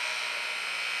up.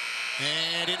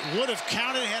 And it would have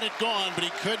counted had it gone, but he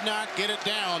could not get it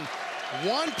down.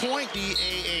 1-point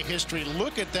DAA history.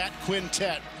 Look at that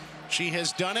quintet. She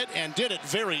has done it and did it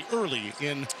very early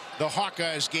in the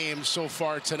Hawkeyes game so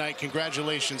far tonight.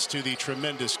 Congratulations to the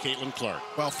tremendous Caitlin Clark.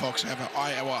 Well, folks, I have an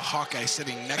Iowa Hawkeye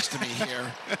sitting next to me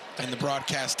here in the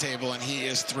broadcast table, and he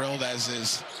is thrilled, as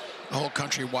is the whole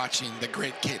country watching the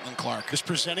great Caitlin Clark. Just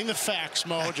presenting the facts,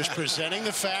 Mo. Just presenting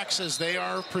the facts as they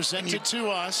are presented to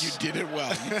us. You did it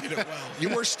well. You did it well. You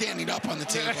were standing up on the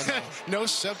table, though. No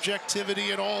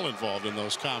subjectivity at all involved in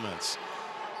those comments.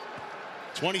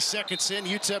 20 seconds in,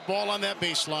 UTEP ball on that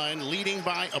baseline, leading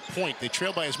by a point. They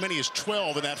trail by as many as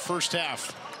 12 in that first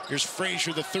half. Here's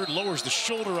Frazier, the third, lowers the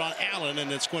shoulder on Allen, and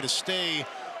it's going to stay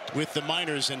with the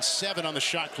Miners, and 7 on the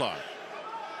shot clock.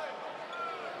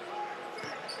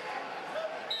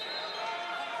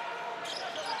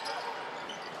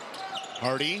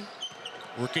 Hardy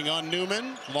working on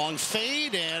Newman. Long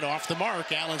fade and off the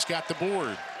mark. Allen's got the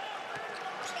board.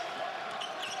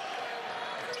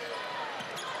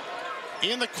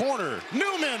 In the corner,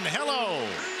 Newman, hello.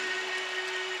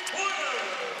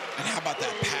 And how about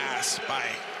that pass by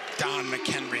Don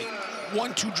McHenry?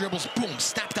 1-2 dribbles, boom,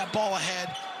 snap that ball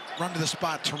ahead, run to the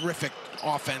spot. Terrific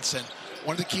offense. And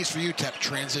one of the keys for UTEP,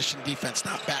 transition defense,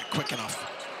 not back quick enough.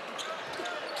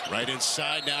 Right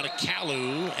inside now to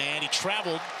Kalu, and he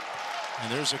traveled.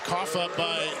 And there's a cough up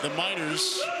by the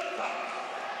Miners.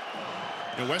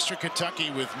 In Western Kentucky,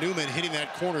 with Newman hitting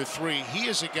that corner three, he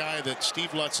is a guy that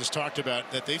Steve Lutz has talked about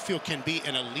that they feel can be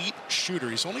an elite shooter.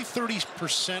 He's only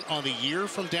 30% on the year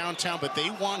from downtown, but they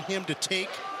want him to take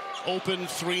open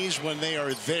threes when they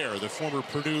are there. The former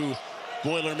Purdue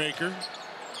Boilermaker.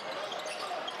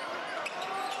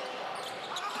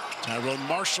 Tyrone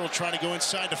Marshall trying to go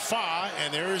inside to Fa,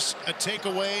 and there's a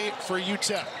takeaway for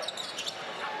UTEP.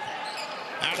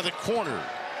 Out of the corner.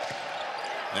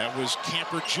 That was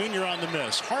Camper Jr. on the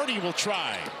miss. Hardy will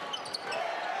try.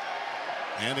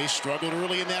 And they struggled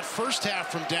early in that first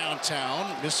half from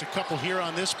downtown. Missed a couple here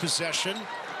on this possession.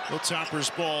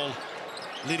 Hilltoppers ball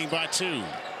leading by 2.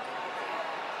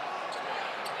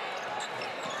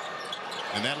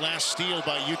 And that last steal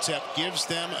by UTEP gives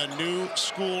them a new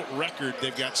school record.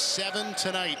 They've got 7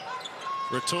 tonight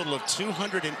for a total of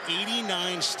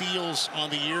 289 steals on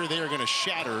the year. They are going to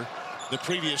shatter the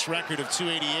previous record of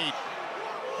 288.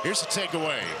 Here's the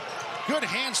takeaway. Good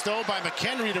hands, though, by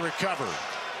McHenry to recover.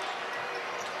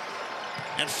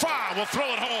 And Fa will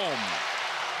throw it home.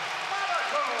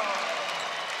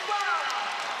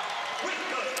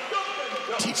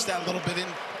 Teach that a little bit in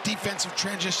defensive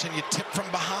transition. You tip from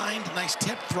behind, nice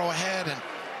tip, throw ahead. And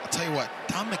I'll tell you what,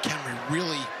 Don McHenry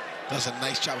really does a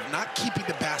nice job of not keeping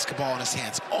the basketball in his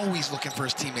hands, always looking for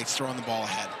his teammates throwing the ball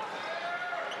ahead.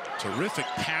 Terrific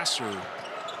passer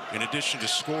in addition to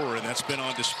scorer, and that's been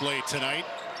on display tonight.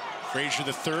 Frazier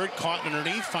the third, caught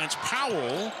underneath, finds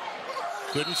Powell.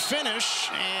 Couldn't finish,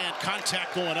 and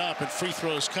contact going up, and free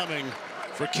throws coming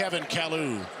for Kevin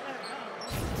Kalu.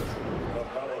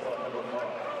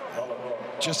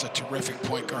 Just a terrific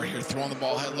point guard here, throwing the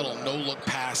ball ahead, little no-look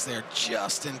pass there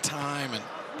just in time, and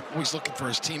always looking for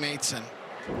his teammates. And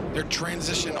their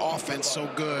transition offense so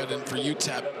good, and for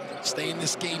UTEP, stay in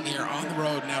this game here on the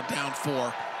road, now down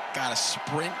 4. Got to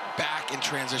sprint back in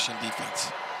transition defense.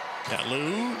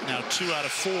 Kalu now 2 out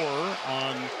of 4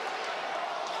 on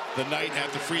the night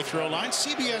at the free throw line.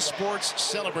 CBS Sports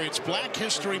celebrates Black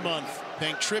History Month,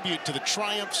 paying tribute to the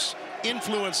triumphs,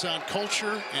 influence on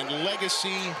culture, and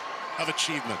legacy of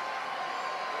achievement.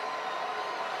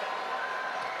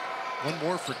 One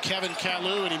more for Kevin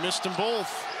Kalu, and he missed them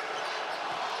both.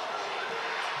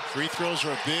 Free throws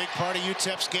are a big part of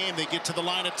UTEP's game. They get to the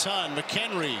line a ton.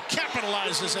 McHenry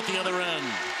capitalizes at the other end.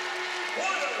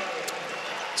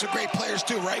 It's a great players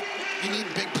too, right? You need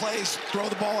big plays, throw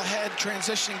the ball ahead,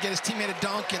 transition, get his teammate a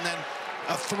dunk, and then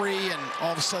a 3, and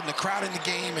all of a sudden the crowd in the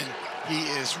game, and he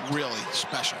is really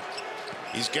special.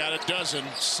 He's got a dozen.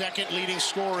 Second leading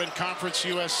scorer in Conference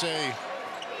USA.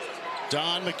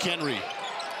 Don McHenry.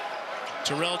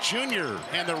 Terrell Jr.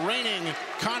 and the reigning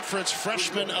conference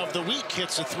freshman of the week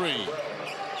hits a 3.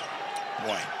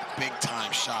 Boy, big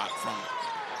time shot from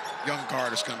young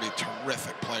guard. Is going to be a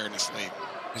terrific player in this league.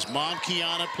 His mom,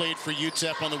 Kiana, played for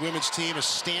UTEP on the women's team, a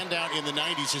standout in the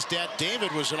 90s. His dad,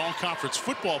 David, was an all-conference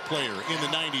football player in the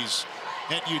 90s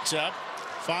at UTEP.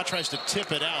 Fa tries to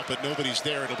tip it out, but nobody's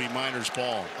there. It'll be Miners'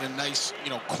 ball. And a nice,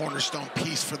 cornerstone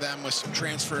piece for them with some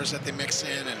transfers that they mix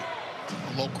in, and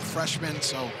a local freshman,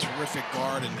 so terrific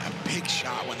guard and a big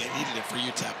shot when they needed it for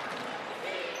UTEP.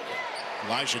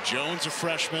 Elijah Jones, a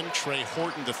freshman. Trey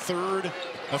Horton, the third,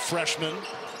 a freshman.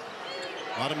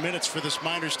 A lot of minutes for this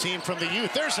Miners team from the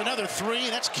youth. There's another 3.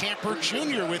 That's Camper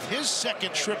Jr. with his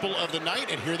second triple of the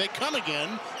night, and here they come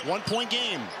again. 1-point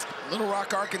game. Little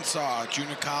Rock, Arkansas,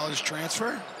 junior college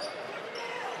transfer.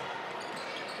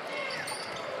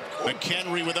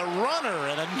 McHenry with a runner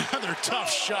and another tough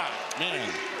shot. Man.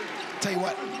 Tell you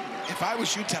what, if I was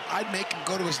UTEP, I'd make him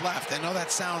go to his left. I know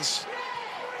that sounds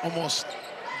almost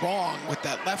wrong with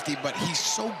that lefty, but he's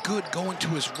so good going to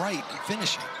his right and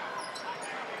finishing.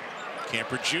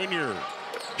 Camper Jr.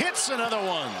 hits another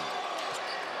one.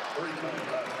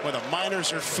 Well, the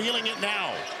Miners are feeling it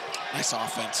now. Nice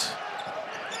offense.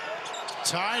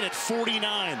 Tied at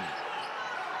 49.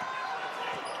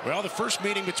 Well, the first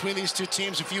meeting between these two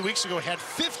teams a few weeks ago had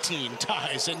 15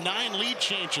 ties and 9 lead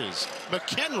changes.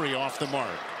 McHenry off the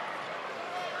mark.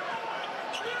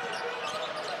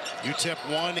 UTEP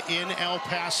won in El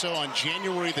Paso on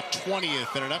January the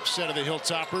 20th in an upset of the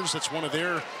Hilltoppers. That's one of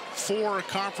their 4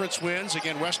 conference wins.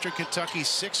 Again, Western Kentucky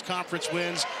 6 conference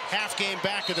wins. Half game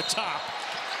back at the top.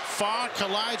 Fa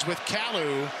collides with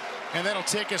Kalu, and that'll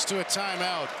take us to a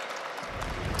timeout.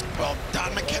 Well,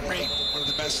 Don McHenry, one of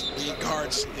the best lead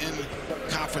guards in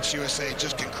Conference USA,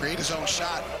 just can create his own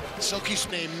shot. Silky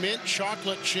a mint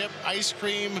chocolate chip ice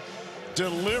cream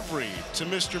delivery to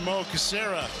Mr. Mo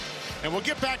Casera. And we'll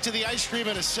get back to the ice cream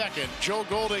in a second. Joe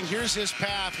Golding, here's his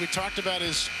path. We talked about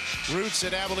his roots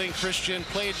at Abilene Christian,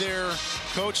 played there,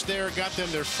 coached there, got them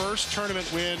their first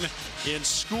tournament win in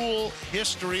school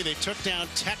history. They took down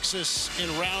Texas in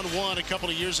round 1 a couple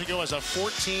of years ago as a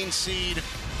 14 seed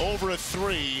over a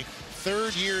 3.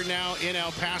 Third year now in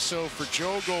El Paso for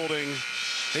Joe Golding.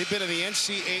 They've been in the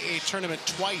NCAA tournament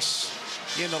twice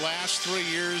in the last 3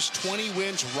 years. 20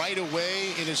 wins right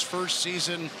away in his first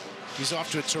season. He's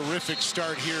off to a terrific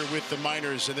start here with the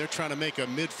Miners, and they're trying to make a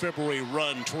mid-February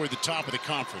run toward the top of the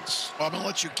conference. Well, I'm going to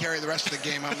let you carry the rest of the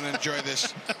game. I'm going to enjoy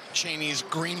this Cheney's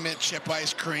green mint chip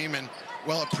ice cream, and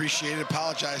well appreciated.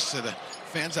 Apologize to the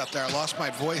fans out there. I lost my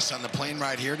voice on the plane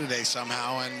ride here today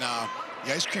somehow, and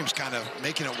the ice cream's kind of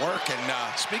making it work.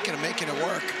 And speaking of making it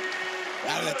work,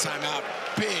 out of the timeout,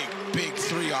 big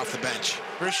 3 off the bench.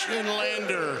 Christian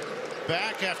Lander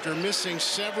back after missing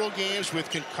several games with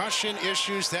concussion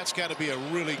issues. That's got to be a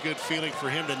really good feeling for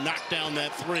him to knock down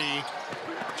that 3.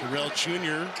 Terrell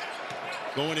Jr.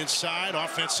 going inside,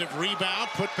 offensive rebound,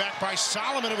 put back by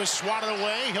Solomon. It was swatted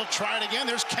away. He'll try it again.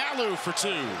 There's Kalu for 2.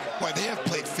 Boy, they have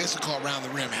played physical around the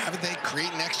rim. Haven't they?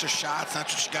 Creating extra shots.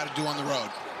 That's what you got to do on the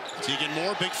road. Tegan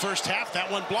Moore, big first half. That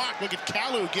one blocked. Look at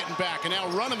Kalu getting back and now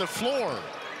running the floor.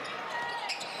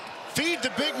 Feed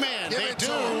the big man. Give it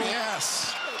to him,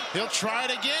 yes. He'll try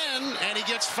it again, and he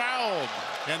gets fouled.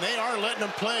 And they are letting him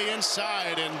play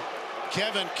inside. And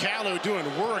Kevin Kalu doing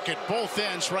work at both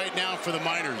ends right now for the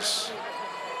Miners.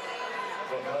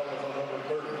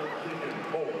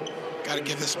 Got to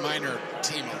give this Miner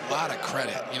team a lot of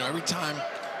credit. You know, every time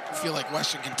I feel like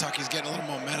Western Kentucky's getting a little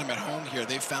momentum at home here,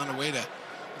 they've found a way to,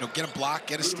 get a block,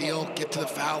 get a steal, get to the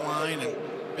foul line, and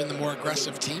been the more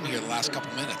aggressive team here the last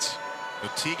couple minutes.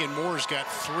 But Tegan Moore's got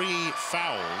 3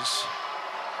 fouls.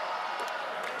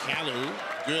 Kalu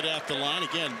good at the line.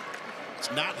 Again,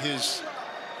 it's not his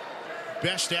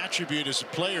best attribute as a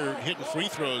player hitting free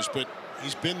throws, but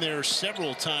he's been there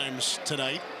several times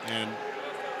tonight, and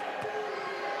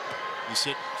he's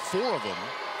hit 4 of them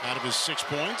out of his 6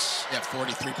 points. Yeah,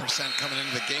 43% coming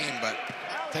into the game, but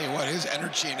I'll tell you what, his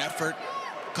energy and effort,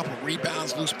 a couple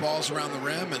rebounds, loose balls around the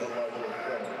rim, and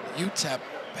UTEP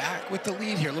back with the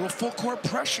lead here. A little full court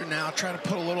pressure now, trying to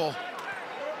put a little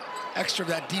extra of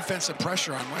that defensive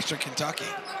pressure on Western Kentucky.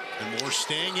 And Moore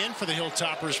staying in for the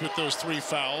Hilltoppers with those 3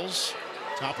 fouls.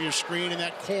 Top of your screen in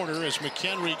that corner as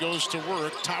McHenry goes to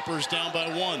work. Toppers down by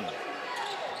 1.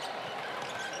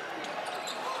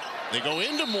 They go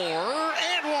into Moore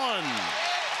and 1.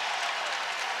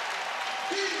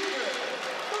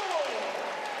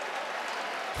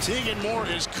 Tegan Moore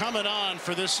is coming on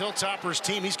for this Hilltoppers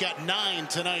team. He's got 9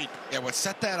 tonight. Yeah, what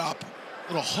set that up,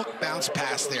 little hook bounce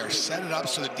pass there, set it up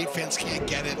so the defense can't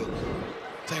get it.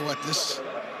 Tell you what, this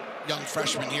young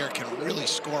freshman here can really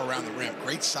score around the rim.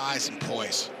 Great size and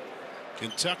poise.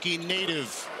 Kentucky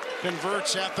native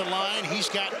converts at the line. He's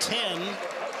got 10.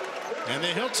 And the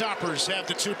Hilltoppers have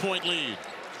the 2-point lead.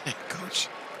 Coach,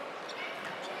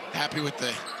 happy with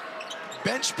the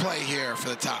bench play here for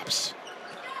the Tops.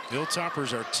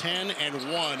 Hilltoppers are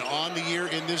 10-1 on the year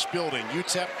in this building.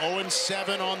 UTEP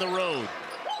 0-7 on the road.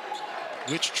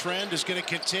 Which trend is going to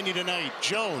continue tonight?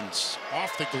 Jones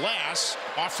off the glass.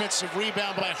 Offensive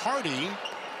rebound by Hardy.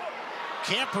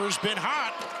 Camper's been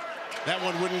hot. That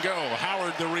one wouldn't go.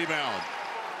 Howard the rebound.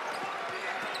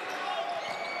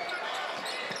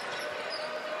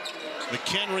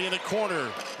 McHenry in the corner.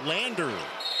 Lander.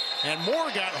 And Moore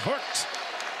got hooked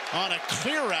on a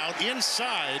clear out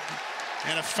inside.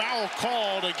 And a foul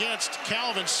called against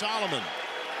Calvin Solomon.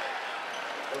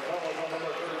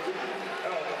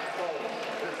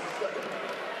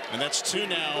 And that's 2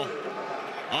 now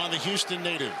on the Houston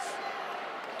native.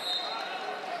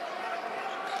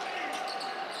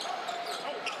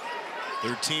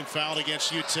 Third team fouled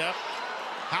against UTEP.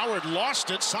 Howard lost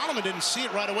it. Solomon didn't see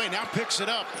it right away. Now picks it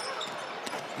up.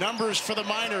 Numbers for the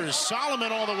Miners.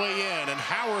 Solomon all the way in, and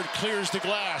Howard clears the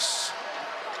glass.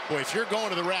 Boy, if you're going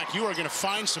to the rack, you are going to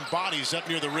find some bodies up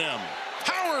near the rim.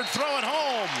 Howard throw it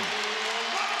home.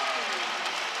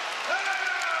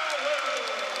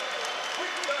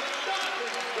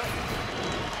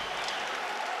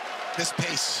 This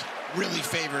pace really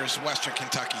favors Western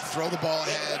Kentucky. Throw the ball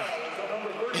ahead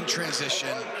in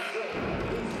transition.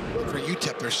 For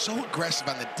UTEP, they're so aggressive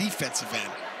on the defensive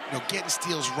end. Getting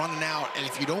steals, running out, and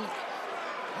if you don't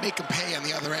make them pay on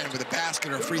the other end with a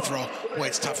basket or a free throw, boy,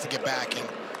 it's tough to get back. And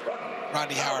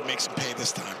Rodney Howard makes him pay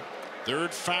this time.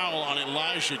 Third foul on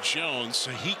Elijah Jones,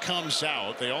 so he comes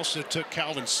out. They also took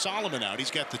Calvin Solomon out.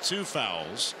 He's got the 2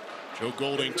 fouls. Joe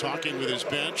Golding talking with his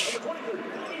bench.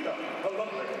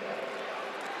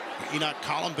 Enoch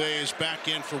Columbay is back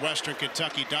in for Western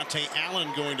Kentucky. Dante Allen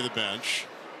going to the bench.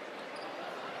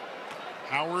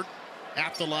 Howard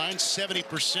at the line,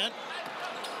 70%.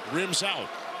 Rims out.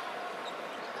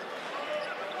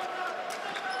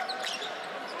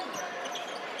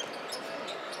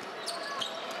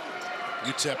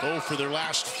 UTEP 0 for their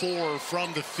last 4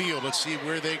 from the field. Let's see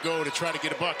where they go to try to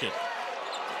get a bucket.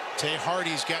 Tay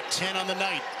Hardy's got 10 on the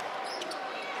night.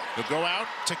 They'll go out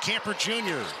to Camper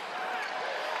Jr.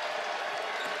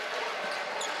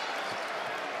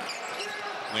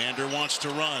 Lander wants to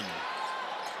run.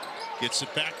 Gets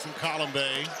it back from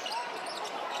Columbay.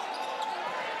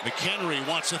 McHenry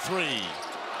wants a 3.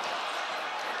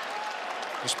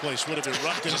 This place would have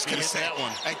erupted if he hit that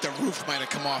one. I think the roof might have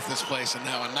come off this place, and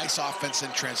now a nice offense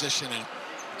in transition. And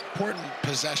important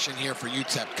possession here for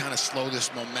UTEP. Kind of slow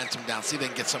this momentum down. See if they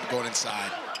can get something going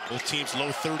inside. Both teams low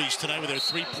 30s tonight with their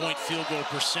 3-point field goal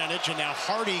percentage. And now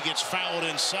Hardy gets fouled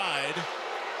inside.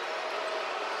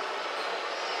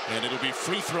 And it'll be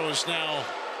free throws now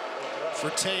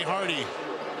for Tay Hardy.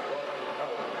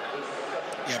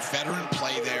 Yeah, veteran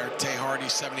play there. Tay Hardy,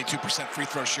 72% free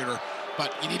throw shooter.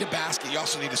 But you need a basket. You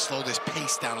also need to slow this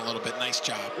pace down a little bit. Nice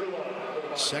job.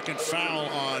 Second foul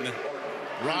on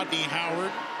Rodney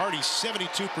Howard. Hardy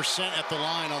 72% at the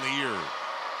line on the year.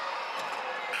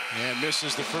 And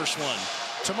misses the first one.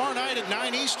 Tomorrow night at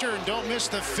 9 Eastern, don't miss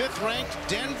the 5th-ranked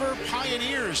Denver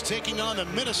Pioneers taking on the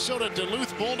Minnesota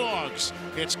Duluth Bulldogs.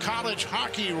 It's college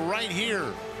hockey right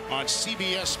here on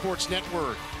CBS Sports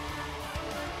Network.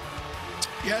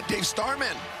 Yeah, Dave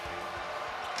Starman.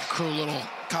 Crew little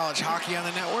college hockey on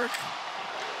the network.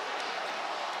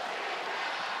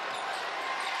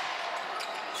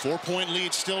 4-point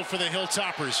lead still for the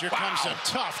Hilltoppers. Here comes a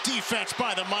tough defense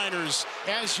by the Miners.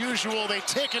 As usual, they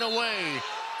take it away.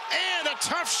 And a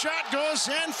tough shot goes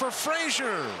in for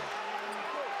Frazier.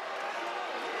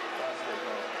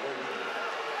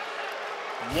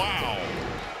 Wow.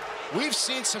 We've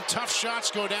seen some tough shots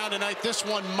go down tonight. This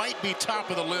one might be top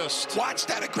of the list. Watch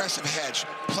that aggressive hedge.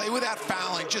 Play without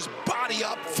fouling. Just body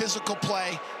up, physical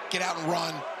play, get out and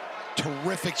run.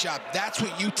 Terrific job. That's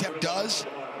what UTEP does.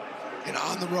 And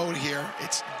on the road here,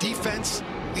 it's defense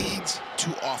leads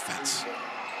to offense.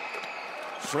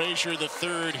 Frazier, the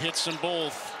third, hits them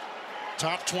both.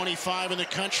 Top 25 in the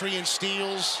country in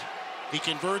steals. He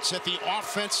converts at the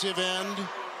offensive end.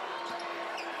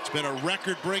 It's been a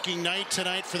record-breaking night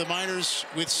tonight for the Miners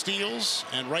with steals,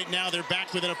 and right now they're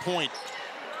back within a point.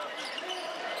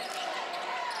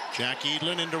 Jack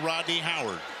Edlin into Rodney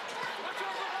Howard.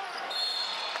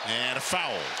 And a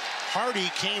foul. Hardy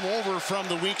came over from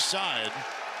the weak side,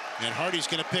 and Hardy's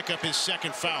going to pick up his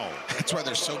second foul. That's why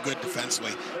they're so good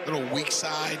defensively. Little weak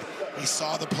side. He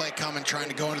saw the play coming, trying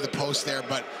to go into the post there,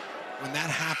 but when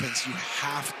that happens, you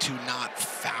have to not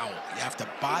foul. You have to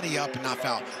body up and not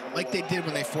foul. Like they did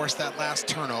when they forced that last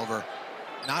turnover.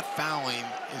 Not fouling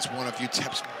is one of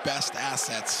UTEP's best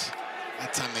assets.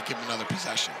 That time they give them another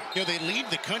possession. You know, they lead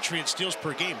the country in steals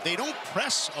per game. They don't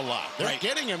press a lot. They're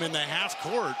getting them in the half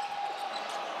court.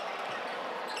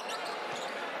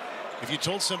 If you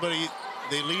told somebody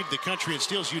they lead the country in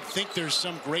steals, you'd think there's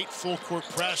some great full court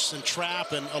press and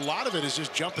trap, and a lot of it is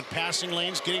just jumping passing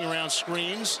lanes, getting around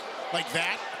screens like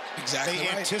that. Exactly. They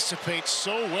anticipate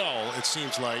so well, it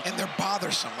seems like. And they're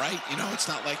bothersome, right? You know, it's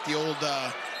not like the old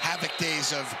Havoc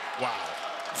days of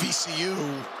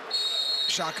VCU,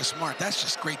 Shaka Smart. That's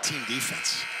just great team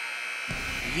defense.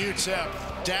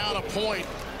 UTEP down a point.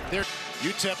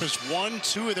 UTEP has won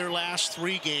 2 of their last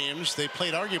 3 games. They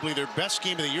played arguably their best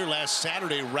game of the year last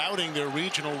Saturday, routing their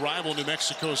regional rival New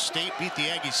Mexico State. Beat the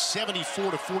Aggies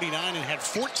 74-49 and had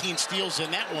 14 steals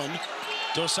in that one.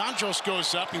 Dos Anjos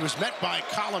goes up. He was met by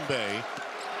Columbay.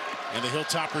 And the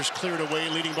Hilltoppers cleared away,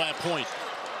 leading by a point.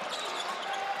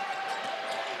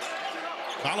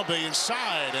 Columbay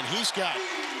inside, and he's got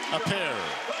a pair.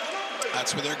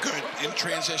 That's where they're good, in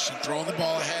transition, throwing the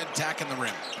ball ahead, attacking the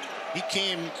rim. He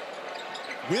came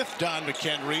with Don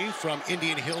McHenry from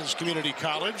Indian Hills Community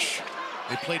College.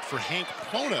 They played for Hank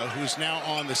Pona, who's now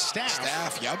on the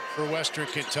staff for Western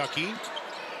Kentucky.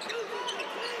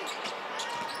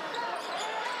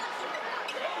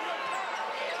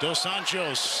 Dos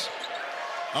Anjos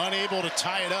unable to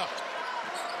tie it up.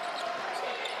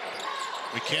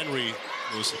 McHenry,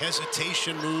 those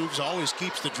hesitation moves, always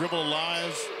keeps the dribble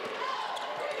alive.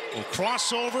 Well,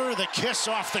 crossover, the kiss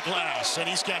off the glass, and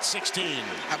he's got 16.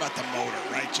 How about the motor,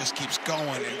 right? Just keeps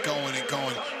going and going and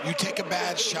going. You take a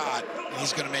bad shot, and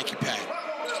he's going to make you pay.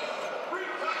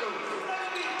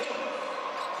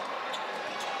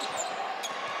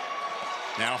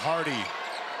 Now Hardy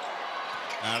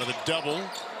out of the double.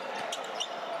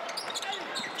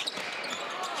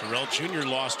 Terrell Jr.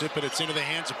 lost it, but it's into the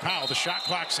hands of Powell. The shot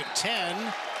clock's at 10,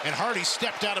 and Hardy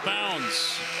stepped out of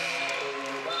bounds.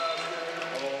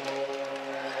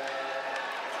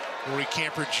 Corey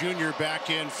Camper Jr. back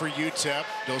in for UTEP.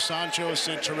 Dos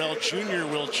Anjos and Terrell Jr.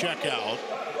 will check out.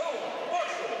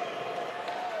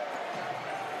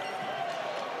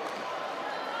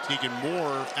 Keegan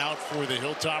Moore out for the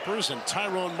Hilltoppers, and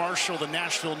Tyrone Marshall, the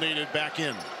Nashville native, back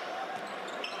in.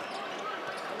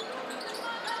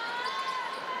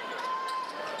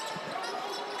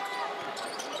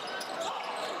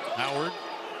 Howard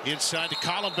inside to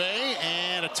Columbe,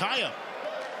 and a tie-up.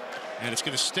 And it's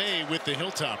going to stay with the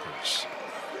Hilltoppers.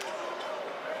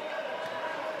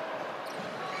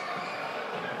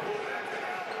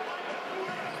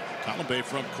 Columbe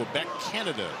from Quebec,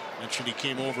 Canada. Mentioned he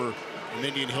came over from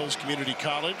Indian Hills Community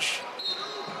College.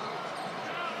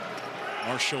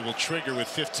 Marshall will trigger with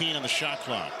 15 on the shot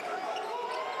clock.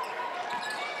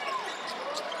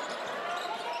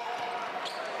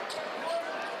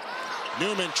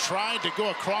 Newman tried to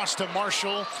go across to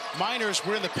Marshall. Miners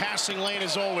were in the passing lane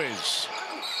as always.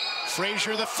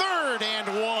 Frazier the third and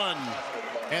one.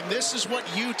 And this is what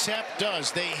UTEP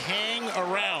does. They hang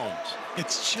around.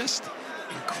 It's just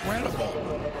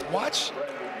incredible. Watch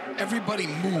everybody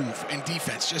move in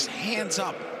defense, just hands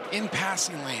up in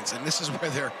passing lanes. And this is where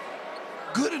they're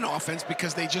good in offense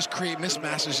because they just create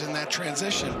mismatches in that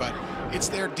transition. But it's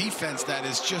their defense that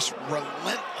is just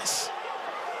relentless.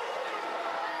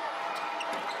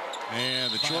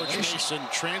 And the George Mason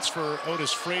transfer,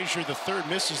 Otis Frazier the third,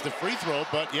 misses the free throw,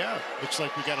 but yeah, looks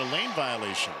like we got a lane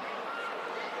violation.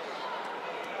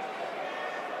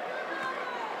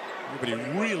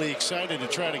 Everybody really excited to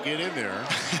try to get in there.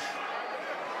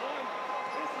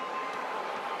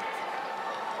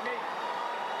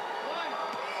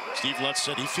 Steve Lutz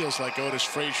said he feels like Otis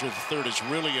Frazier the third is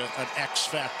really an X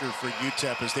factor for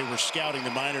UTEP as they were scouting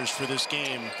the Miners for this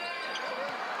game.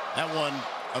 That one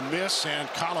a miss, and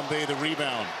Columbe the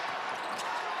rebound.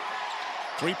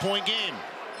 3-point game.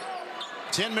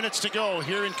 10 minutes to go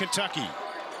here in Kentucky.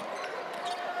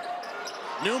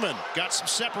 Newman got some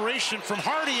separation from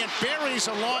Hardy and buries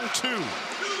a long two.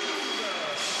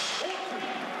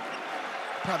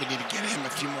 Probably need to get him a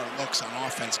few more looks on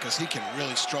offense because he can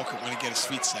really stroke it when he gets his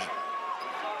feet set.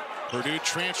 Purdue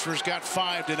transfers got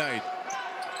 5 tonight.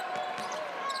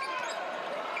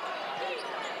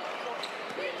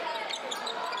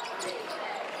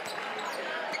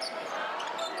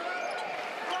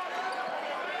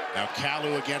 Now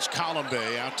Kalu against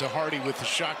Columbe, out to Hardy with the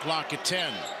shot clock at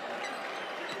 10.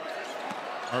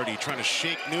 Hardy trying to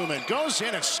shake Newman, goes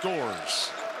in and scores.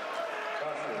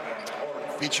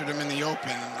 Featured him in the open,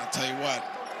 and I'll tell you what,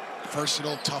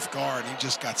 versatile, tough guard. He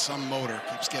just got some motor,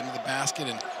 keeps getting to the basket,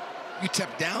 and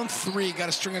UTEP down 3, got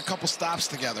to string a couple stops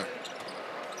together.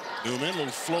 Newman, little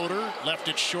floater, left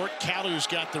it short. Kalu's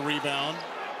got the rebound.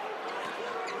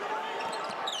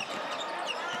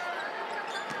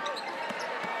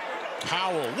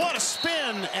 Powell, what a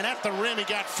spin, and at the rim he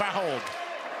got fouled.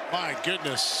 My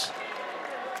goodness.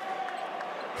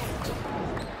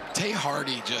 Tay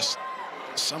Hardy, just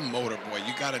some motor, boy.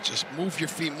 You got to just move your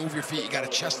feet, You got to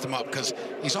chest him up because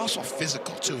he's also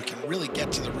physical too. He can really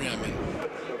get to the rim, and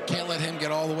can't let him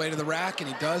get all the way to the rack, and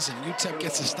he does, and UTEP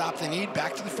gets the stop they need,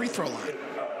 back to the free throw line.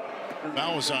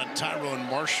 Foul was on Tyrone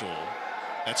Marshall.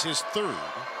 That's his third.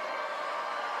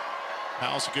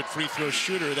 Powell's a good free throw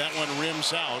shooter. That one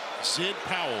rims out. Sid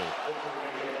Powell,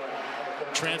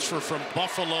 transfer from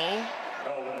Buffalo.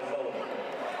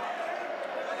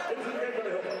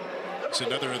 It's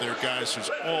another of their guys who's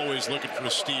always looking for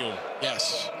a steal.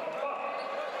 Yes.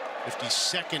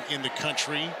 52nd in the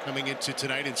country coming into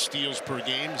tonight in steals per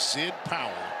game. Sid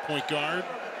Powell, point guard.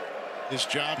 His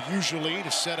job usually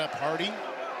to set up Hardy.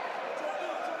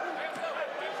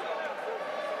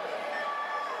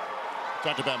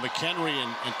 Talked about McHenry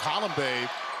and Columbe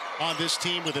on this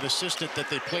team with an assistant that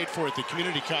they played for at the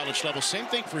community college level. Same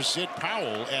thing for Sid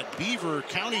Powell at Beaver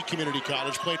County Community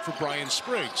College, played for Brian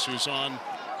Spriggs, who's on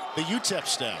the UTEP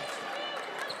staff.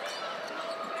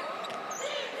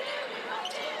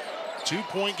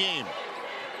 2-point game.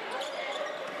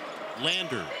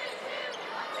 Lander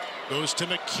goes to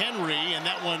McHenry, and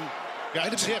that one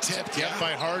got tipped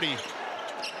by Hardy.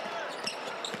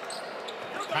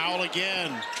 Powell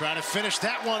again, trying to finish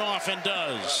that one off, and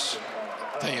does.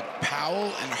 I tell you, Powell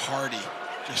and Hardy,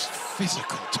 just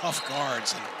physical, tough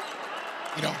guards. And,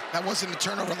 you know, that wasn't a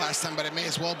turnover last time, but it may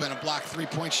as well have been a blocked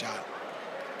 3-point shot.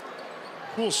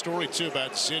 Cool story, too,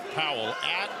 about Sid Powell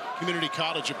at Community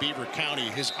College of Beaver County.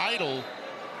 His idol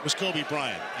was Kobe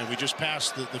Bryant. And we just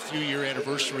passed the few-year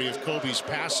anniversary of Kobe's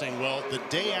passing. Well, the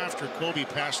day after Kobe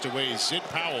passed away, Zid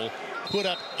Powell put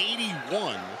up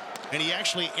 81. And he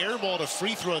actually airballed a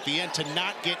free throw at the end to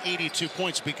not get 82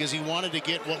 points because he wanted to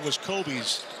get what was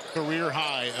Kobe's career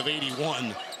high of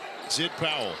 81. Zid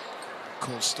Powell.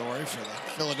 Cool story for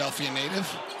the Philadelphia native.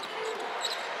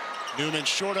 Newman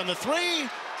short on the three,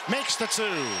 makes the two.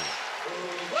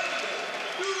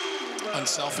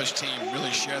 Unselfish team,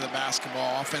 really share the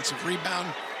basketball. Offensive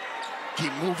rebound,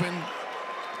 keep moving.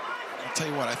 I'll tell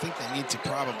you what, I think they need to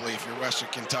probably, if you're Western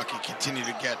Kentucky, continue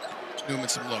to get Newman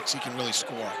some looks. He can really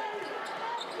score.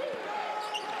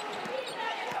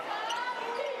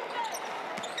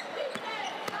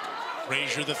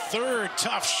 Frazier the third,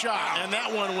 tough shot, and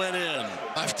that one went in.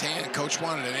 Left hand, coach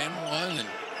wanted an N1, and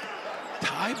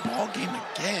tie ball game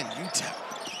again,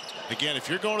 UTEP. Again, if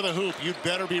you're going to the hoop, you'd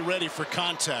better be ready for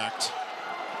contact.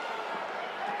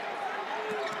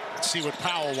 Let's see what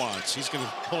Powell wants. He's going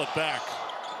to pull it back.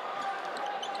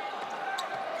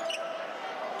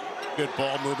 Good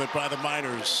ball movement by the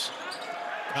Miners.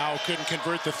 Powell couldn't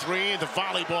convert the three. The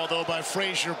volleyball, though, by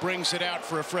Frazier brings it out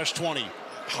for a fresh 20.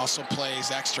 Hustle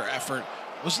plays, extra effort.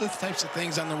 Those are the types of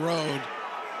things on the road.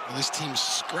 This team's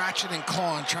scratching and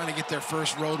clawing, trying to get their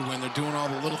first road win. They're doing all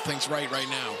the little things right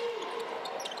now.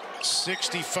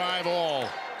 65 all.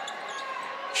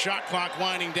 Shot clock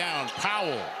winding down.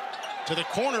 Powell to the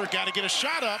corner, got to get a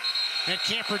shot up, and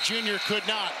Camper Jr. could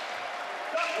not.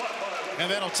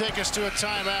 And that'll take us to a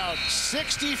timeout.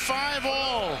 65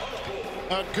 all.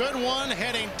 A good one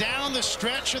heading down the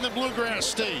stretch in the Bluegrass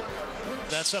State.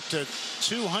 That's up to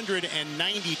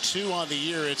 292 on the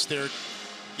year. It's their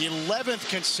 11th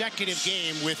consecutive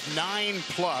game with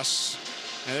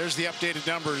 9+. And there's the updated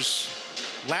numbers.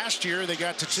 Last year they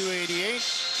got to 288,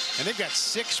 and they've got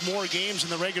 6 more games in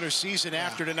the regular season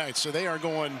after tonight. So they're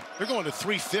going to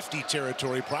 350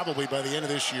 territory probably by the end of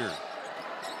this year.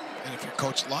 And if you're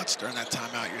Coach Lutz during that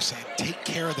timeout, you're saying take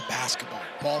care of the basketball.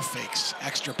 Ball fakes,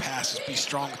 extra passes, be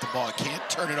strong with the ball. You can't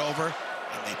turn it over.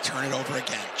 And they turn it over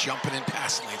again, jumping in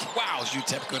passing lanes. Wow, is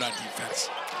UTEP good on defense.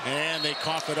 And they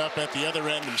cough it up at the other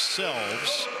end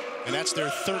themselves. And that's their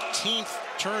 13th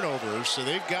turnover. So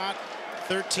they've got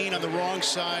 13 on the wrong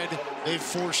side. They've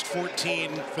forced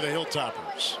 14 for the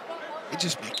Hilltoppers. They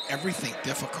just make everything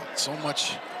difficult. So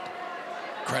much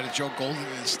credit Joe Golden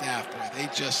and his staff. Boy, they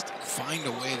just find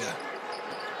a way to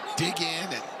dig in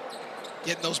and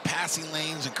get in those passing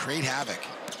lanes and create havoc.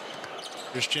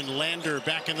 Christian Lander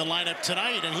back in the lineup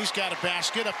tonight, and he's got a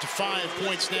basket, up to 5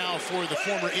 points now for the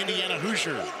former Indiana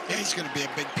Hoosier. Yeah, he's going to be a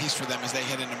big piece for them as they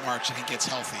head into March and he gets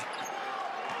healthy.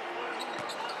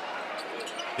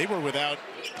 They were without,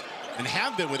 and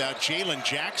have been without, Jalen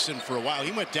Jackson for a while.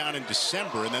 He went down in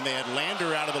December, and then they had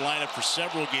Lander out of the lineup for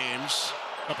several games.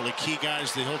 A couple of key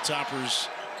guys the Hilltoppers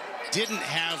didn't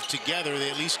have together.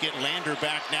 They at least get Lander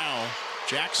back now.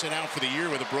 Jackson out for the year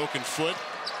with a broken foot.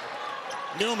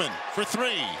 Newman for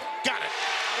three. Got it.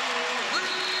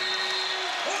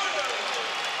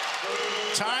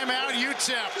 Timeout,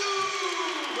 UTEP.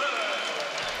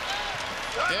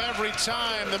 Every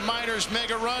time the Miners make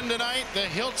a run tonight, the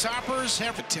Hilltoppers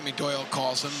have... Timmy Doyle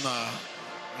calls him,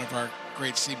 one of our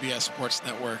great CBS Sports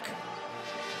Network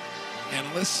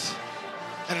analysts,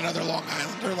 and another Long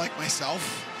Islander like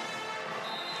myself.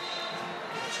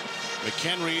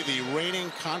 McHenry, the reigning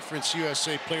Conference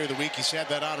USA Player of the Week. He's had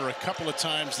that honor a couple of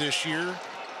times this year.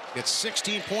 Gets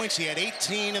 16 points. He had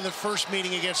 18 in the first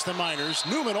meeting against the Miners.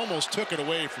 Newman almost took it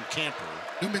away from Camper.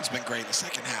 Newman's been great in the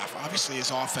second half. Obviously, his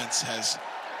offense has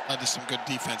led to some good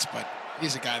defense, but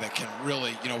he's a guy that can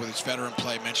really, with his veteran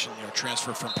play, mentioned,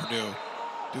 transfer from Purdue,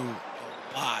 do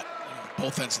a lot,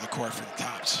 both ends of the court for the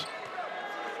Tops.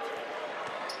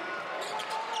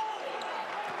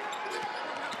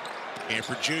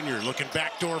 Camper Jr. looking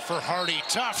backdoor for Hardy.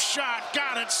 Tough shot.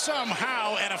 Got it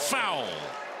somehow, and a foul.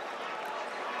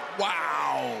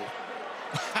 Wow.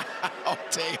 Wow,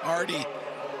 Tay Hardy.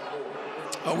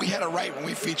 Oh, we had it right when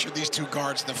we featured these two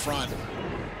guards in the front.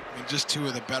 I mean, just two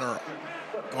of the better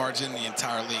guards in the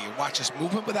entire league. Watch us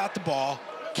movement without the ball,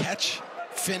 catch,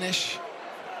 finish,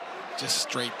 just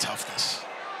straight toughness.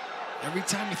 Every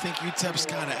time you think UTEP's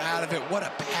kind of out of it, what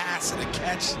a pass and a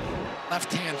catch.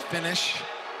 Left-hand finish.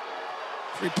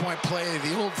 Three-point play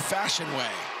the old-fashioned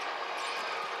way.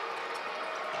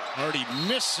 Hardy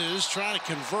misses, trying to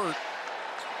convert.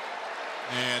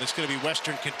 And it's going to be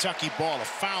Western Kentucky ball. A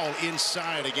foul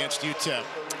inside against UTEP.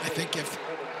 I think if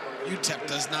UTEP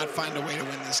does not find a way to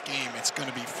win this game, it's going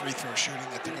to be free throw shooting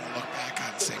that they're going to look back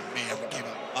on and say, man, we gave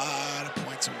a lot of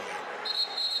points away.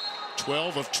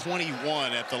 12 of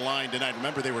 21 at the line tonight.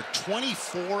 Remember, they were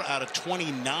 24 out of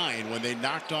 29 when they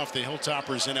knocked off the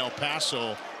Hilltoppers in El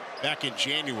Paso back in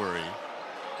January.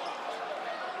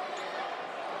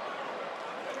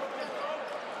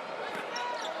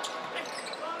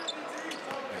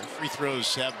 Free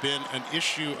throws have been an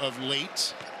issue of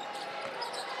late.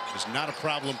 It was not a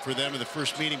problem for them in the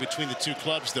first meeting between the two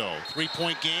clubs, though.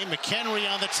 Three-point game.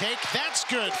 McHenry on the take. That's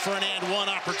good for an and one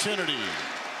opportunity.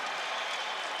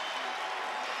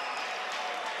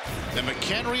 And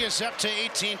McHenry is up to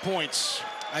 18 points.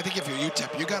 I think if you're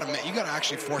UTEP, you gotta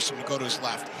actually force him to go to his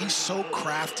left. He's so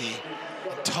crafty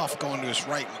and tough going to his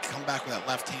right and come back with that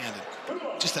left hand. And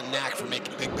just a knack for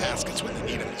making big baskets when they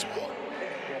need him as well.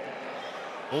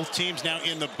 Both teams now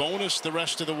in the bonus the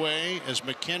rest of the way as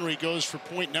McHenry goes for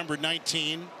point number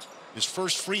 19. His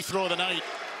first free throw of the night.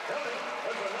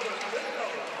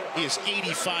 He is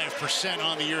 85%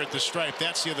 on the year at the stripe.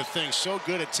 That's the other thing. So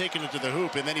good at taking it to the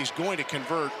hoop, and then he's going to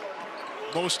convert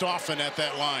most often at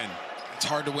that line. It's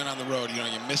hard to win on the road. You know,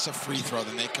 you miss a free throw,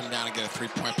 then they come down and get a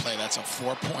three-point play. That's a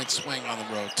 4-point swing on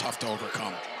the road. Tough to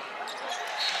overcome.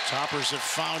 Toppers have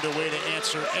found a way to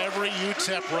answer every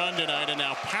UTEP run tonight, and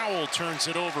now Powell turns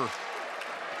it over.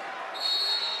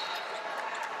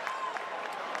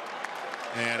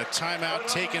 And a timeout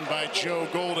taken by Joe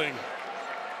Golding.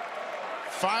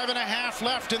 5.5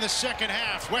 left in the second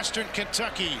half. Western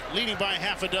Kentucky leading by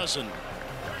half a dozen.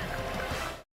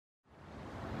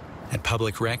 At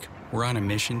Public Rec, we're on a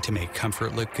mission to make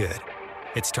comfort look good.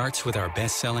 It starts with our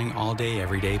best-selling all-day,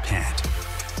 everyday pant.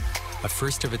 A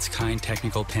first-of-its-kind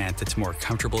technical pant that's more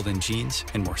comfortable than jeans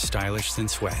and more stylish than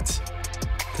sweats.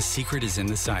 The secret is in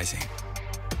the sizing.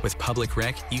 With Public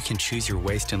Rec, you can choose your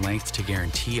waist and length to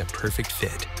guarantee a perfect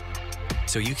fit.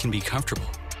 So you can be comfortable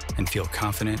and feel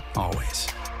confident always.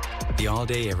 The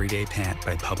all-day, everyday pant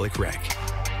by Public Rec.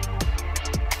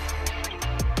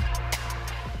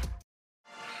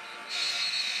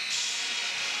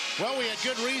 Well, we had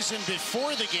good reason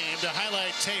before the game to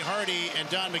highlight Tay Hardy and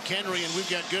Don McHenry, and we've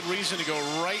got good reason to go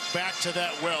right back to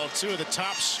that well. Two of the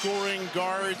top scoring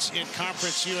guards in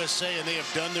Conference USA, and they have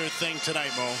done their thing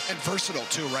tonight, Mo. And versatile,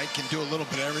 too, right? Can do a little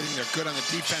bit of everything. They're good on the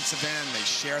defensive end. They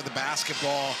share the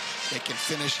basketball. They can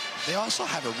finish. They also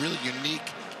have a really unique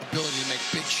ability to make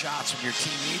big shots when your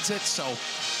team needs it. So,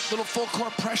 little full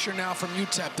court pressure now from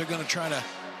UTEP. They're going to try to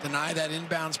deny that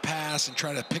inbounds pass and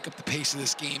try to pick up the pace of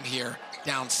this game here.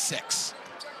 Down 6.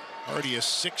 Hardy, a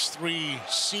 6'3"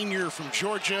 senior from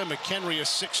Georgia. McHenry, a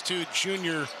 6'2"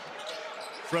 junior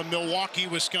from Milwaukee,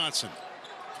 Wisconsin.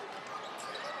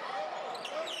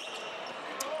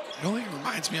 You know what he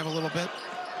reminds me of a little bit?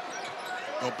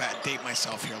 Go back, date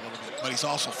myself here a little bit, but he's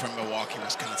also from Milwaukee,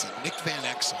 Wisconsin. Nick Van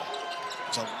Exel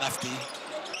was a lefty.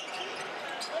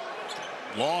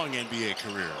 Long NBA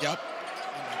career. Yep.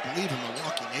 And I believe a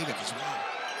Milwaukee native as well.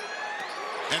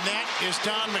 And that is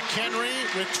Don McHenry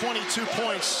with 22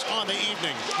 points on the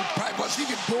evening. He probably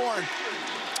wasn't even born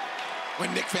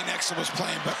when Nick Van Exel was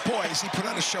playing, but boy, has he put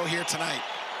on a show here tonight.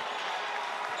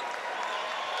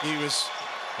 He was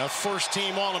a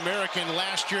first-team All-American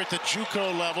last year at the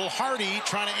JUCO level. Hardy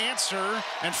trying to answer,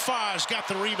 and Foz got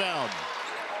the rebound.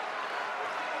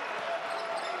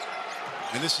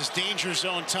 And this is danger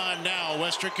zone time now.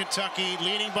 Western Kentucky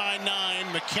leading by 9.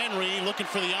 McHenry looking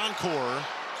for the encore.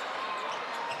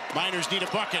 Miners need a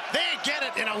bucket. They get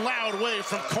it in a loud way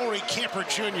from Corey Camper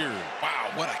Jr. Wow,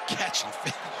 what a catch and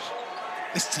finish.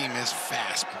 This team is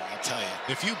fast, boy, I'll tell you.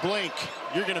 If you blink,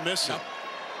 you're going to miss it.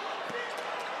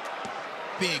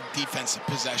 Big defensive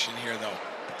possession here, though.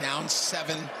 Down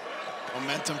 7.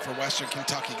 Momentum for Western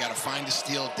Kentucky. Got to find a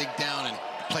steal, dig down, and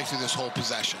play through this whole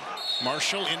possession.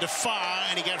 Marshall into Fa,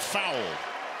 and he got fouled.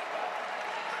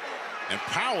 And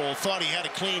Powell thought he had a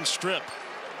clean strip.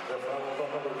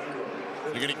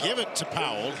 They're going to give it to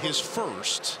Powell, his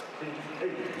first.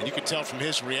 And you can tell from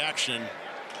his reaction,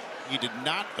 he did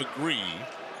not agree.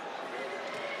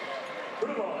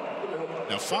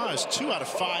 Now, Fa is 2 out of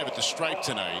 5 at the stripe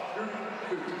tonight.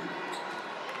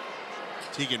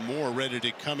 Tegan Moore ready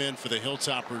to come in for the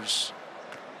Hilltoppers.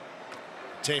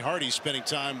 Tay Hardy spending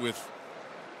time with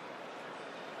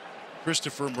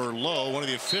Christopher Merlot, one of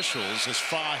the officials, as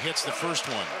Fa hits the first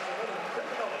one.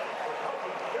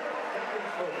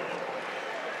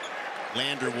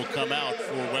 Lander will come out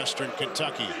for Western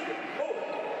Kentucky.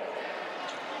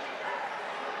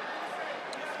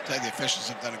 I think the officials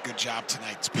have done a good job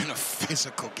tonight. It's been a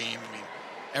physical game. I mean,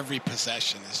 every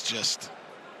possession is just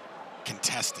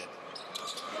contested.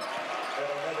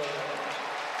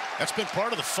 That's been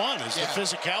part of the fun, is the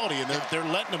physicality, and they're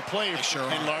letting them play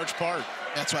in large part.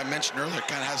 That's what I mentioned earlier. It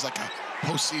kind of has like a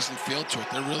postseason feel to it.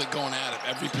 They're really going at it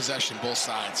every possession, both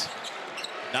sides.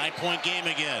 9-point game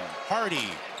again. Hardy.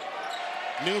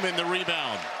 Newman the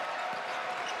rebound.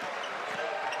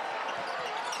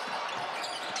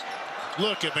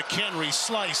 Look at McHenry,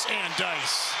 slice and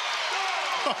dice.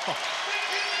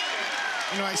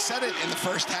 You know, I said it in the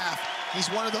first half. He's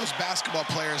one of those basketball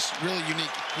players, really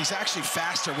unique. He's actually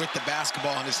faster with the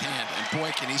basketball in his hand, and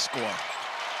boy, can he score.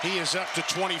 He is up to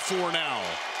 24 now.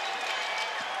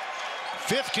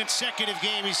 5th consecutive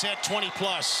game he's had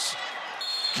 20-plus.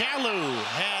 Kalu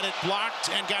had it blocked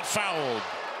and got fouled.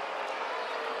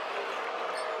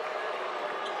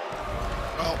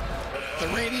 Well, the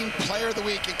reigning player of the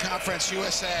week in Conference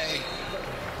USA,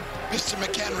 Mr.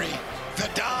 McHenry, the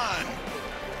Don,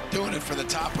 doing it for the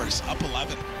Toppers, up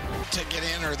 11 to get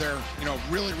in, or they're, you know,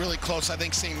 really, really close. I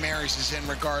think St. Mary's is in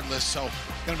regardless, so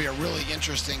going to be a really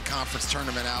interesting conference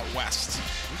tournament out west.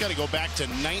 We got to go back to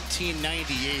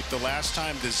 1998, the last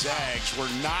time the Zags were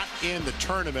not in the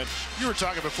tournament. You were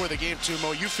talking before the game too,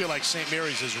 Mo. You feel like St.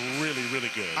 Mary's is really,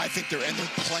 really good. I think they're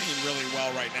playing really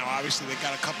well right now. Obviously, they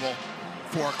got a couple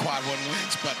 4 quad 1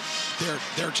 wins, but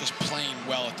they're just playing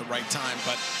well at the right time.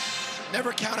 But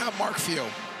never count out Mark Few.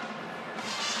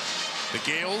 The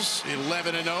Gales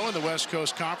 11-0 in the West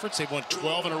Coast Conference. They've won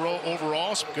 12 in a row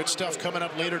overall. Some good stuff coming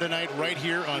up later tonight right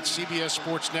here on CBS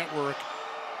Sports Network.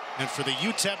 And for the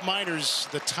UTEP Miners,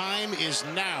 the time is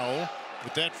now.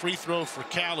 With that free throw for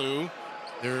Kalu,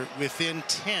 they're within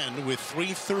 10 with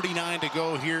 3:39 to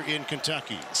go here in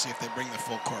Kentucky. Let's see if they bring the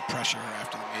full court pressure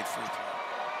after the made free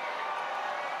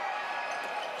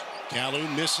throw.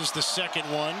 Kalu misses the second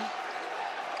one.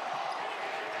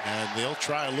 And they'll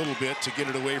try a little bit to get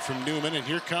it away from Newman. And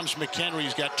here comes McHenry.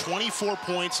 He's got 24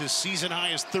 points. His season high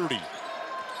is 30.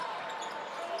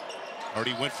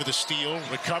 Already went for the steal.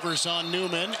 Recovers on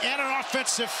Newman. And an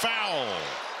offensive foul.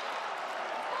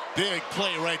 Big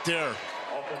play right there.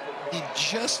 He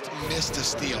just missed a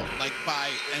steal, like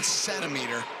by a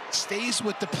centimeter. Stays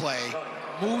with the play.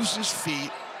 Moves his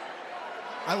feet.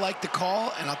 I like the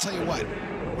call. And I'll tell you what.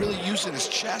 Really using his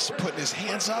chest, putting his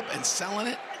hands up and selling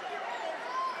it.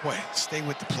 Boy, stay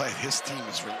with the play. His team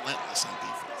is relentless on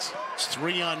defense. It's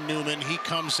 3 on Newman. He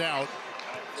comes out.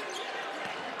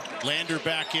 Lander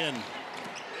back in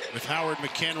with Howard,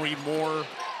 McHenry, Moore,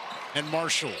 and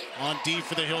Marshall on D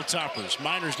for the Hilltoppers.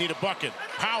 Miners need a bucket.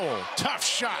 Powell, tough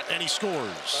shot, and he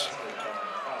scores.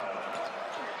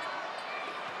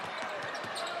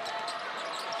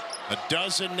 A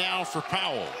dozen now for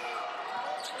Powell.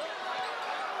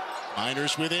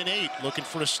 Miners within 8, looking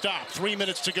for a stop. 3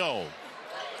 minutes to go.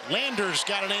 Lander's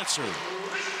got an answer.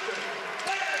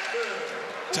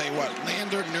 Tell you what,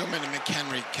 Lander, Newman, and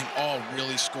McHenry can all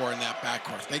really score in that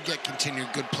backcourt. If they get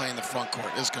continued good play in the front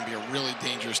court, this is going to be a really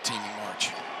dangerous team in March.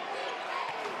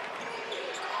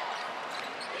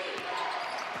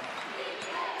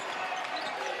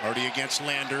 Already against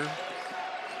Lander.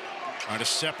 Trying to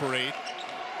separate.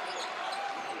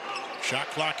 Shot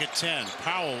clock at 10.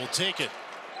 Powell will take it.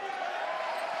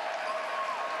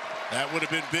 That would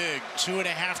have been big.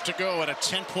 2.5 to go and a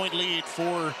 10-point lead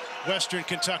for Western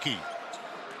Kentucky.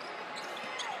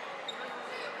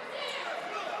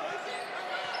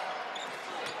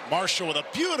 Marshall with a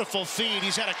beautiful feed.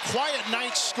 He's had a quiet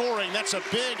night scoring. That's a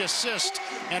big assist.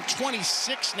 And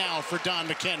 26 now for Don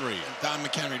McHenry. Don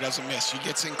McHenry doesn't miss. He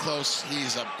gets in close.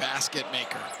 He's a basket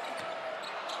maker.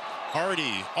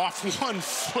 Hardy off 1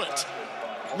 foot.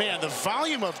 Man, the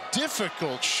volume of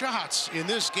difficult shots in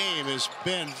this game has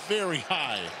been very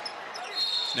high.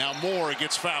 Now Moore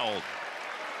gets fouled.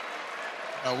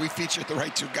 We featured the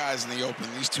right 2 guys in the open.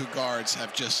 These 2 guards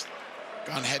have just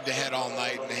gone head-to-head all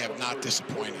night, and they have not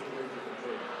disappointed.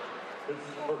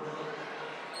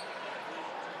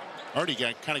 Hardy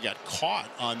kind of got caught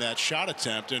on that shot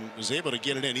attempt and was able to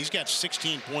get it in. He's got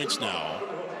 16 points now.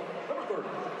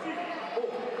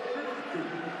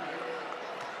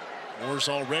 Moore's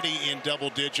already in double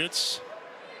digits.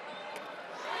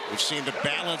 We've seen the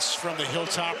balance from the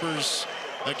Hilltoppers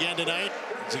again tonight.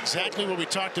 It's exactly what we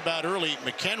talked about early.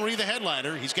 McHenry, the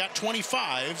headliner, he's got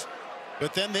 25,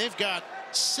 but then they've got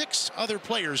 6 other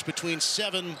players between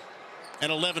 7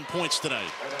 and 11 points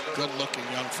tonight. Good-looking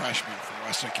young freshman from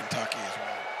Western Kentucky as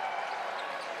well.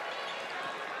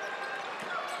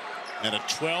 And a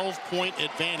 12-point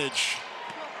advantage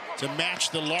to match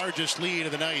the largest lead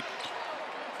of the night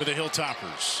for the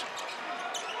Hilltoppers.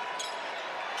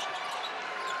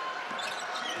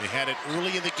 They had it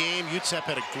early in the game. UTEP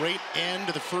had a great end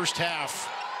to the first half.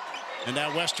 And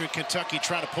now Western Kentucky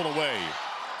trying to pull away.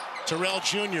 Terrell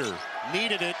Jr.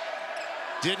 needed it.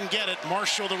 Didn't get it.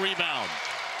 Marshall the rebound.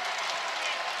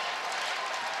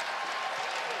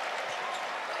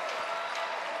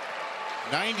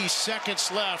 90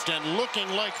 seconds left, and looking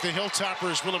like the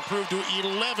Hilltoppers will improve to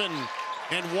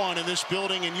 11-1 in this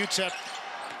building. And UTEP,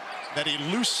 that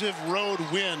elusive road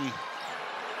win,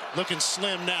 looking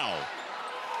slim now.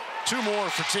 2 more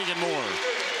for Tegan Moore.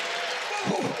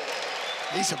 Whew.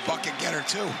 He's a bucket getter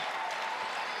too.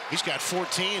 He's got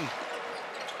 14.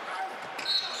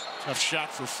 Tough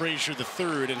shot for Frazier the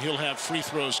third, and he'll have free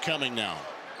throws coming now.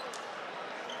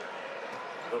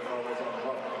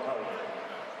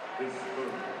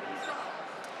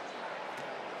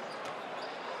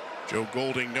 Joe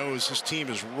Golding knows his team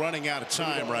is running out of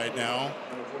time right now.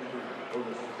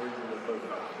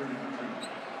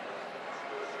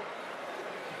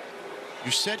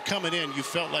 You said coming in you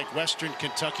felt like Western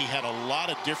Kentucky had a lot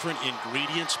of different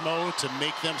ingredients, Mo, to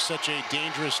make them such a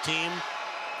dangerous team.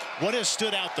 What has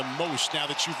stood out the most now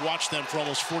that you've watched them for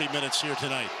almost 40 minutes here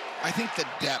tonight? I think the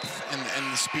depth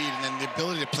and the speed and then the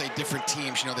ability to play different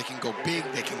teams. You know, they can go big,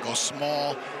 they can go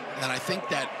small. And I think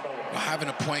that having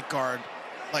a point guard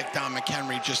like Don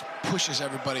McHenry just pushes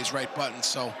everybody's right buttons.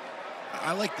 So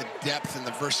I like the depth and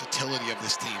the versatility of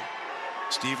this team.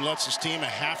 Steve Lutz's team a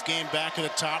half game back at the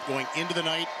top going into the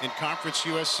night in Conference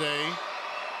USA.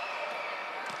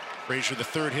 Frazier the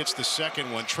third hits the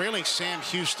second one, trailing Sam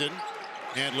Houston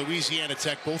and Louisiana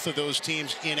Tech, both of those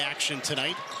teams in action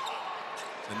tonight.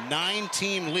 The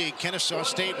 9-team league. Kennesaw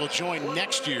State will join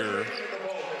next year.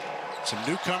 Some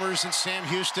newcomers in Sam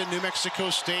Houston, New Mexico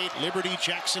State, Liberty,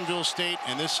 Jacksonville State,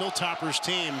 and this Hilltoppers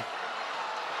team,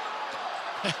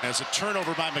 as a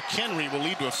turnover by McHenry, will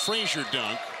lead to a Frazier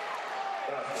dunk.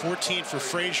 14 for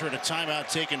Frazier and a timeout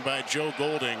taken by Joe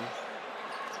Golding.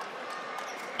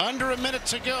 Under a minute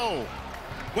to go.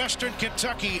 Western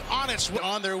Kentucky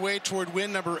on their way toward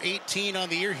win number 18 on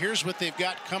the year. Here's what they've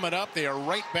got coming up. They are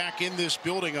right back in this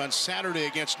building on Saturday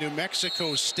against New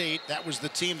Mexico State. That was the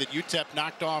team that UTEP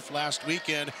knocked off last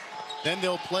weekend. Then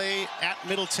they'll play at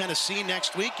Middle Tennessee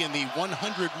next week in the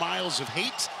 100 Miles of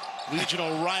Hate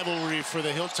regional rivalry for the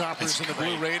Hilltoppers and the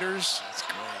Blue Raiders. That's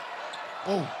great.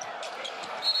 Oh,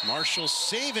 Marshall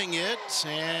saving it,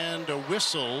 and a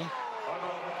whistle.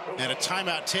 And a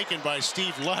timeout taken by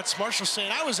Steve Lutz. Marshall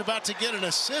saying, I was about to get an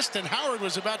assist, and Howard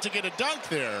was about to get a dunk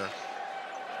there.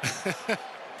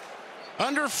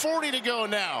 Under 40 to go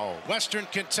now. Western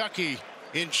Kentucky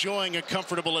enjoying a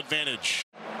comfortable advantage.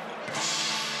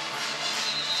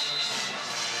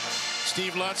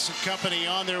 Steve Lutz and company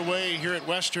on their way here at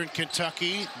Western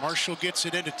Kentucky. Marshall gets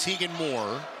it into Tegan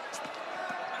Moore.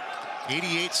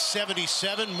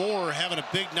 88-77. Moore having a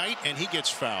big night, and he gets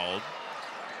fouled.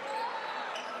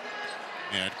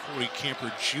 And Corey Camper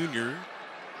Jr.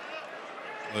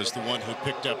 was the one who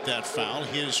picked up that foul,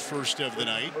 his first of the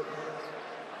night.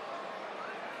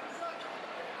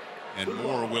 And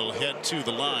Moore will head to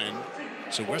the line.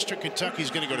 So Western Kentucky is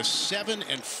going to go to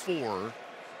 7-4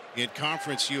 in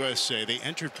Conference USA. They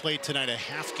entered play tonight a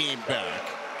half game back,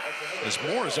 as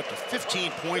Moore is up to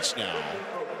 15 points now.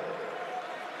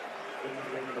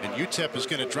 And UTEP is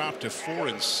going to drop to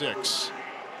 4-6.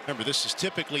 Remember, this is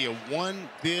typically a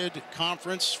one-bid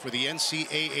conference for the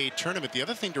NCAA tournament. The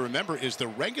other thing to remember is the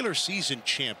regular season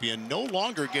champion no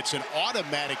longer gets an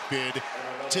automatic bid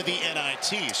to the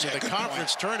NIT. So the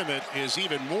conference tournament is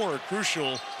even more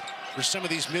crucial for some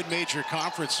of these mid-major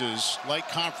conferences like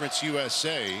Conference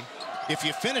USA. If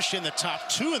you finish in the top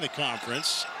 2 in the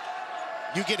conference,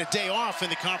 you get a day off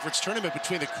in the conference tournament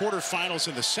between the quarterfinals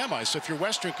and the semis. So if you're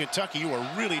Western Kentucky, you are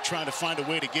really trying to find a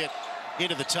way to get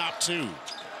into the top 2.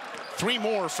 3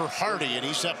 more for Hardy, and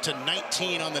he's up to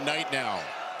 19 on the night now.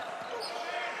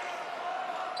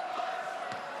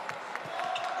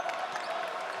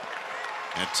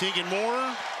 And Tegan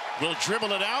Moore will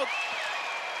dribble it out,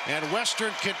 and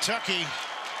Western Kentucky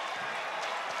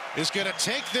is going to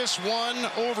take this one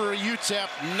over UTEP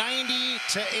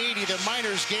 90-80. The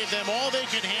Miners gave them all they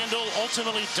could handle.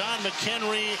 Ultimately, Don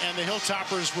McHenry and the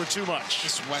Hilltoppers were too much.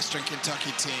 This Western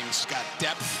Kentucky team's got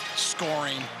depth,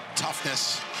 scoring,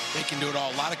 toughness. They can do it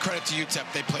all. A lot of credit to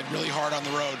UTEP. They played really hard on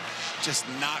the road. Just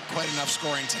not quite enough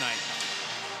scoring tonight.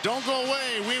 Don't go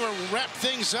away. We will wrap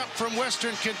things up from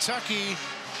Western Kentucky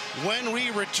when we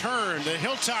return. The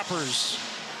Hilltoppers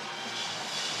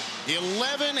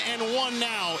 11-1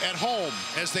 now at home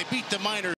as they beat the Miners.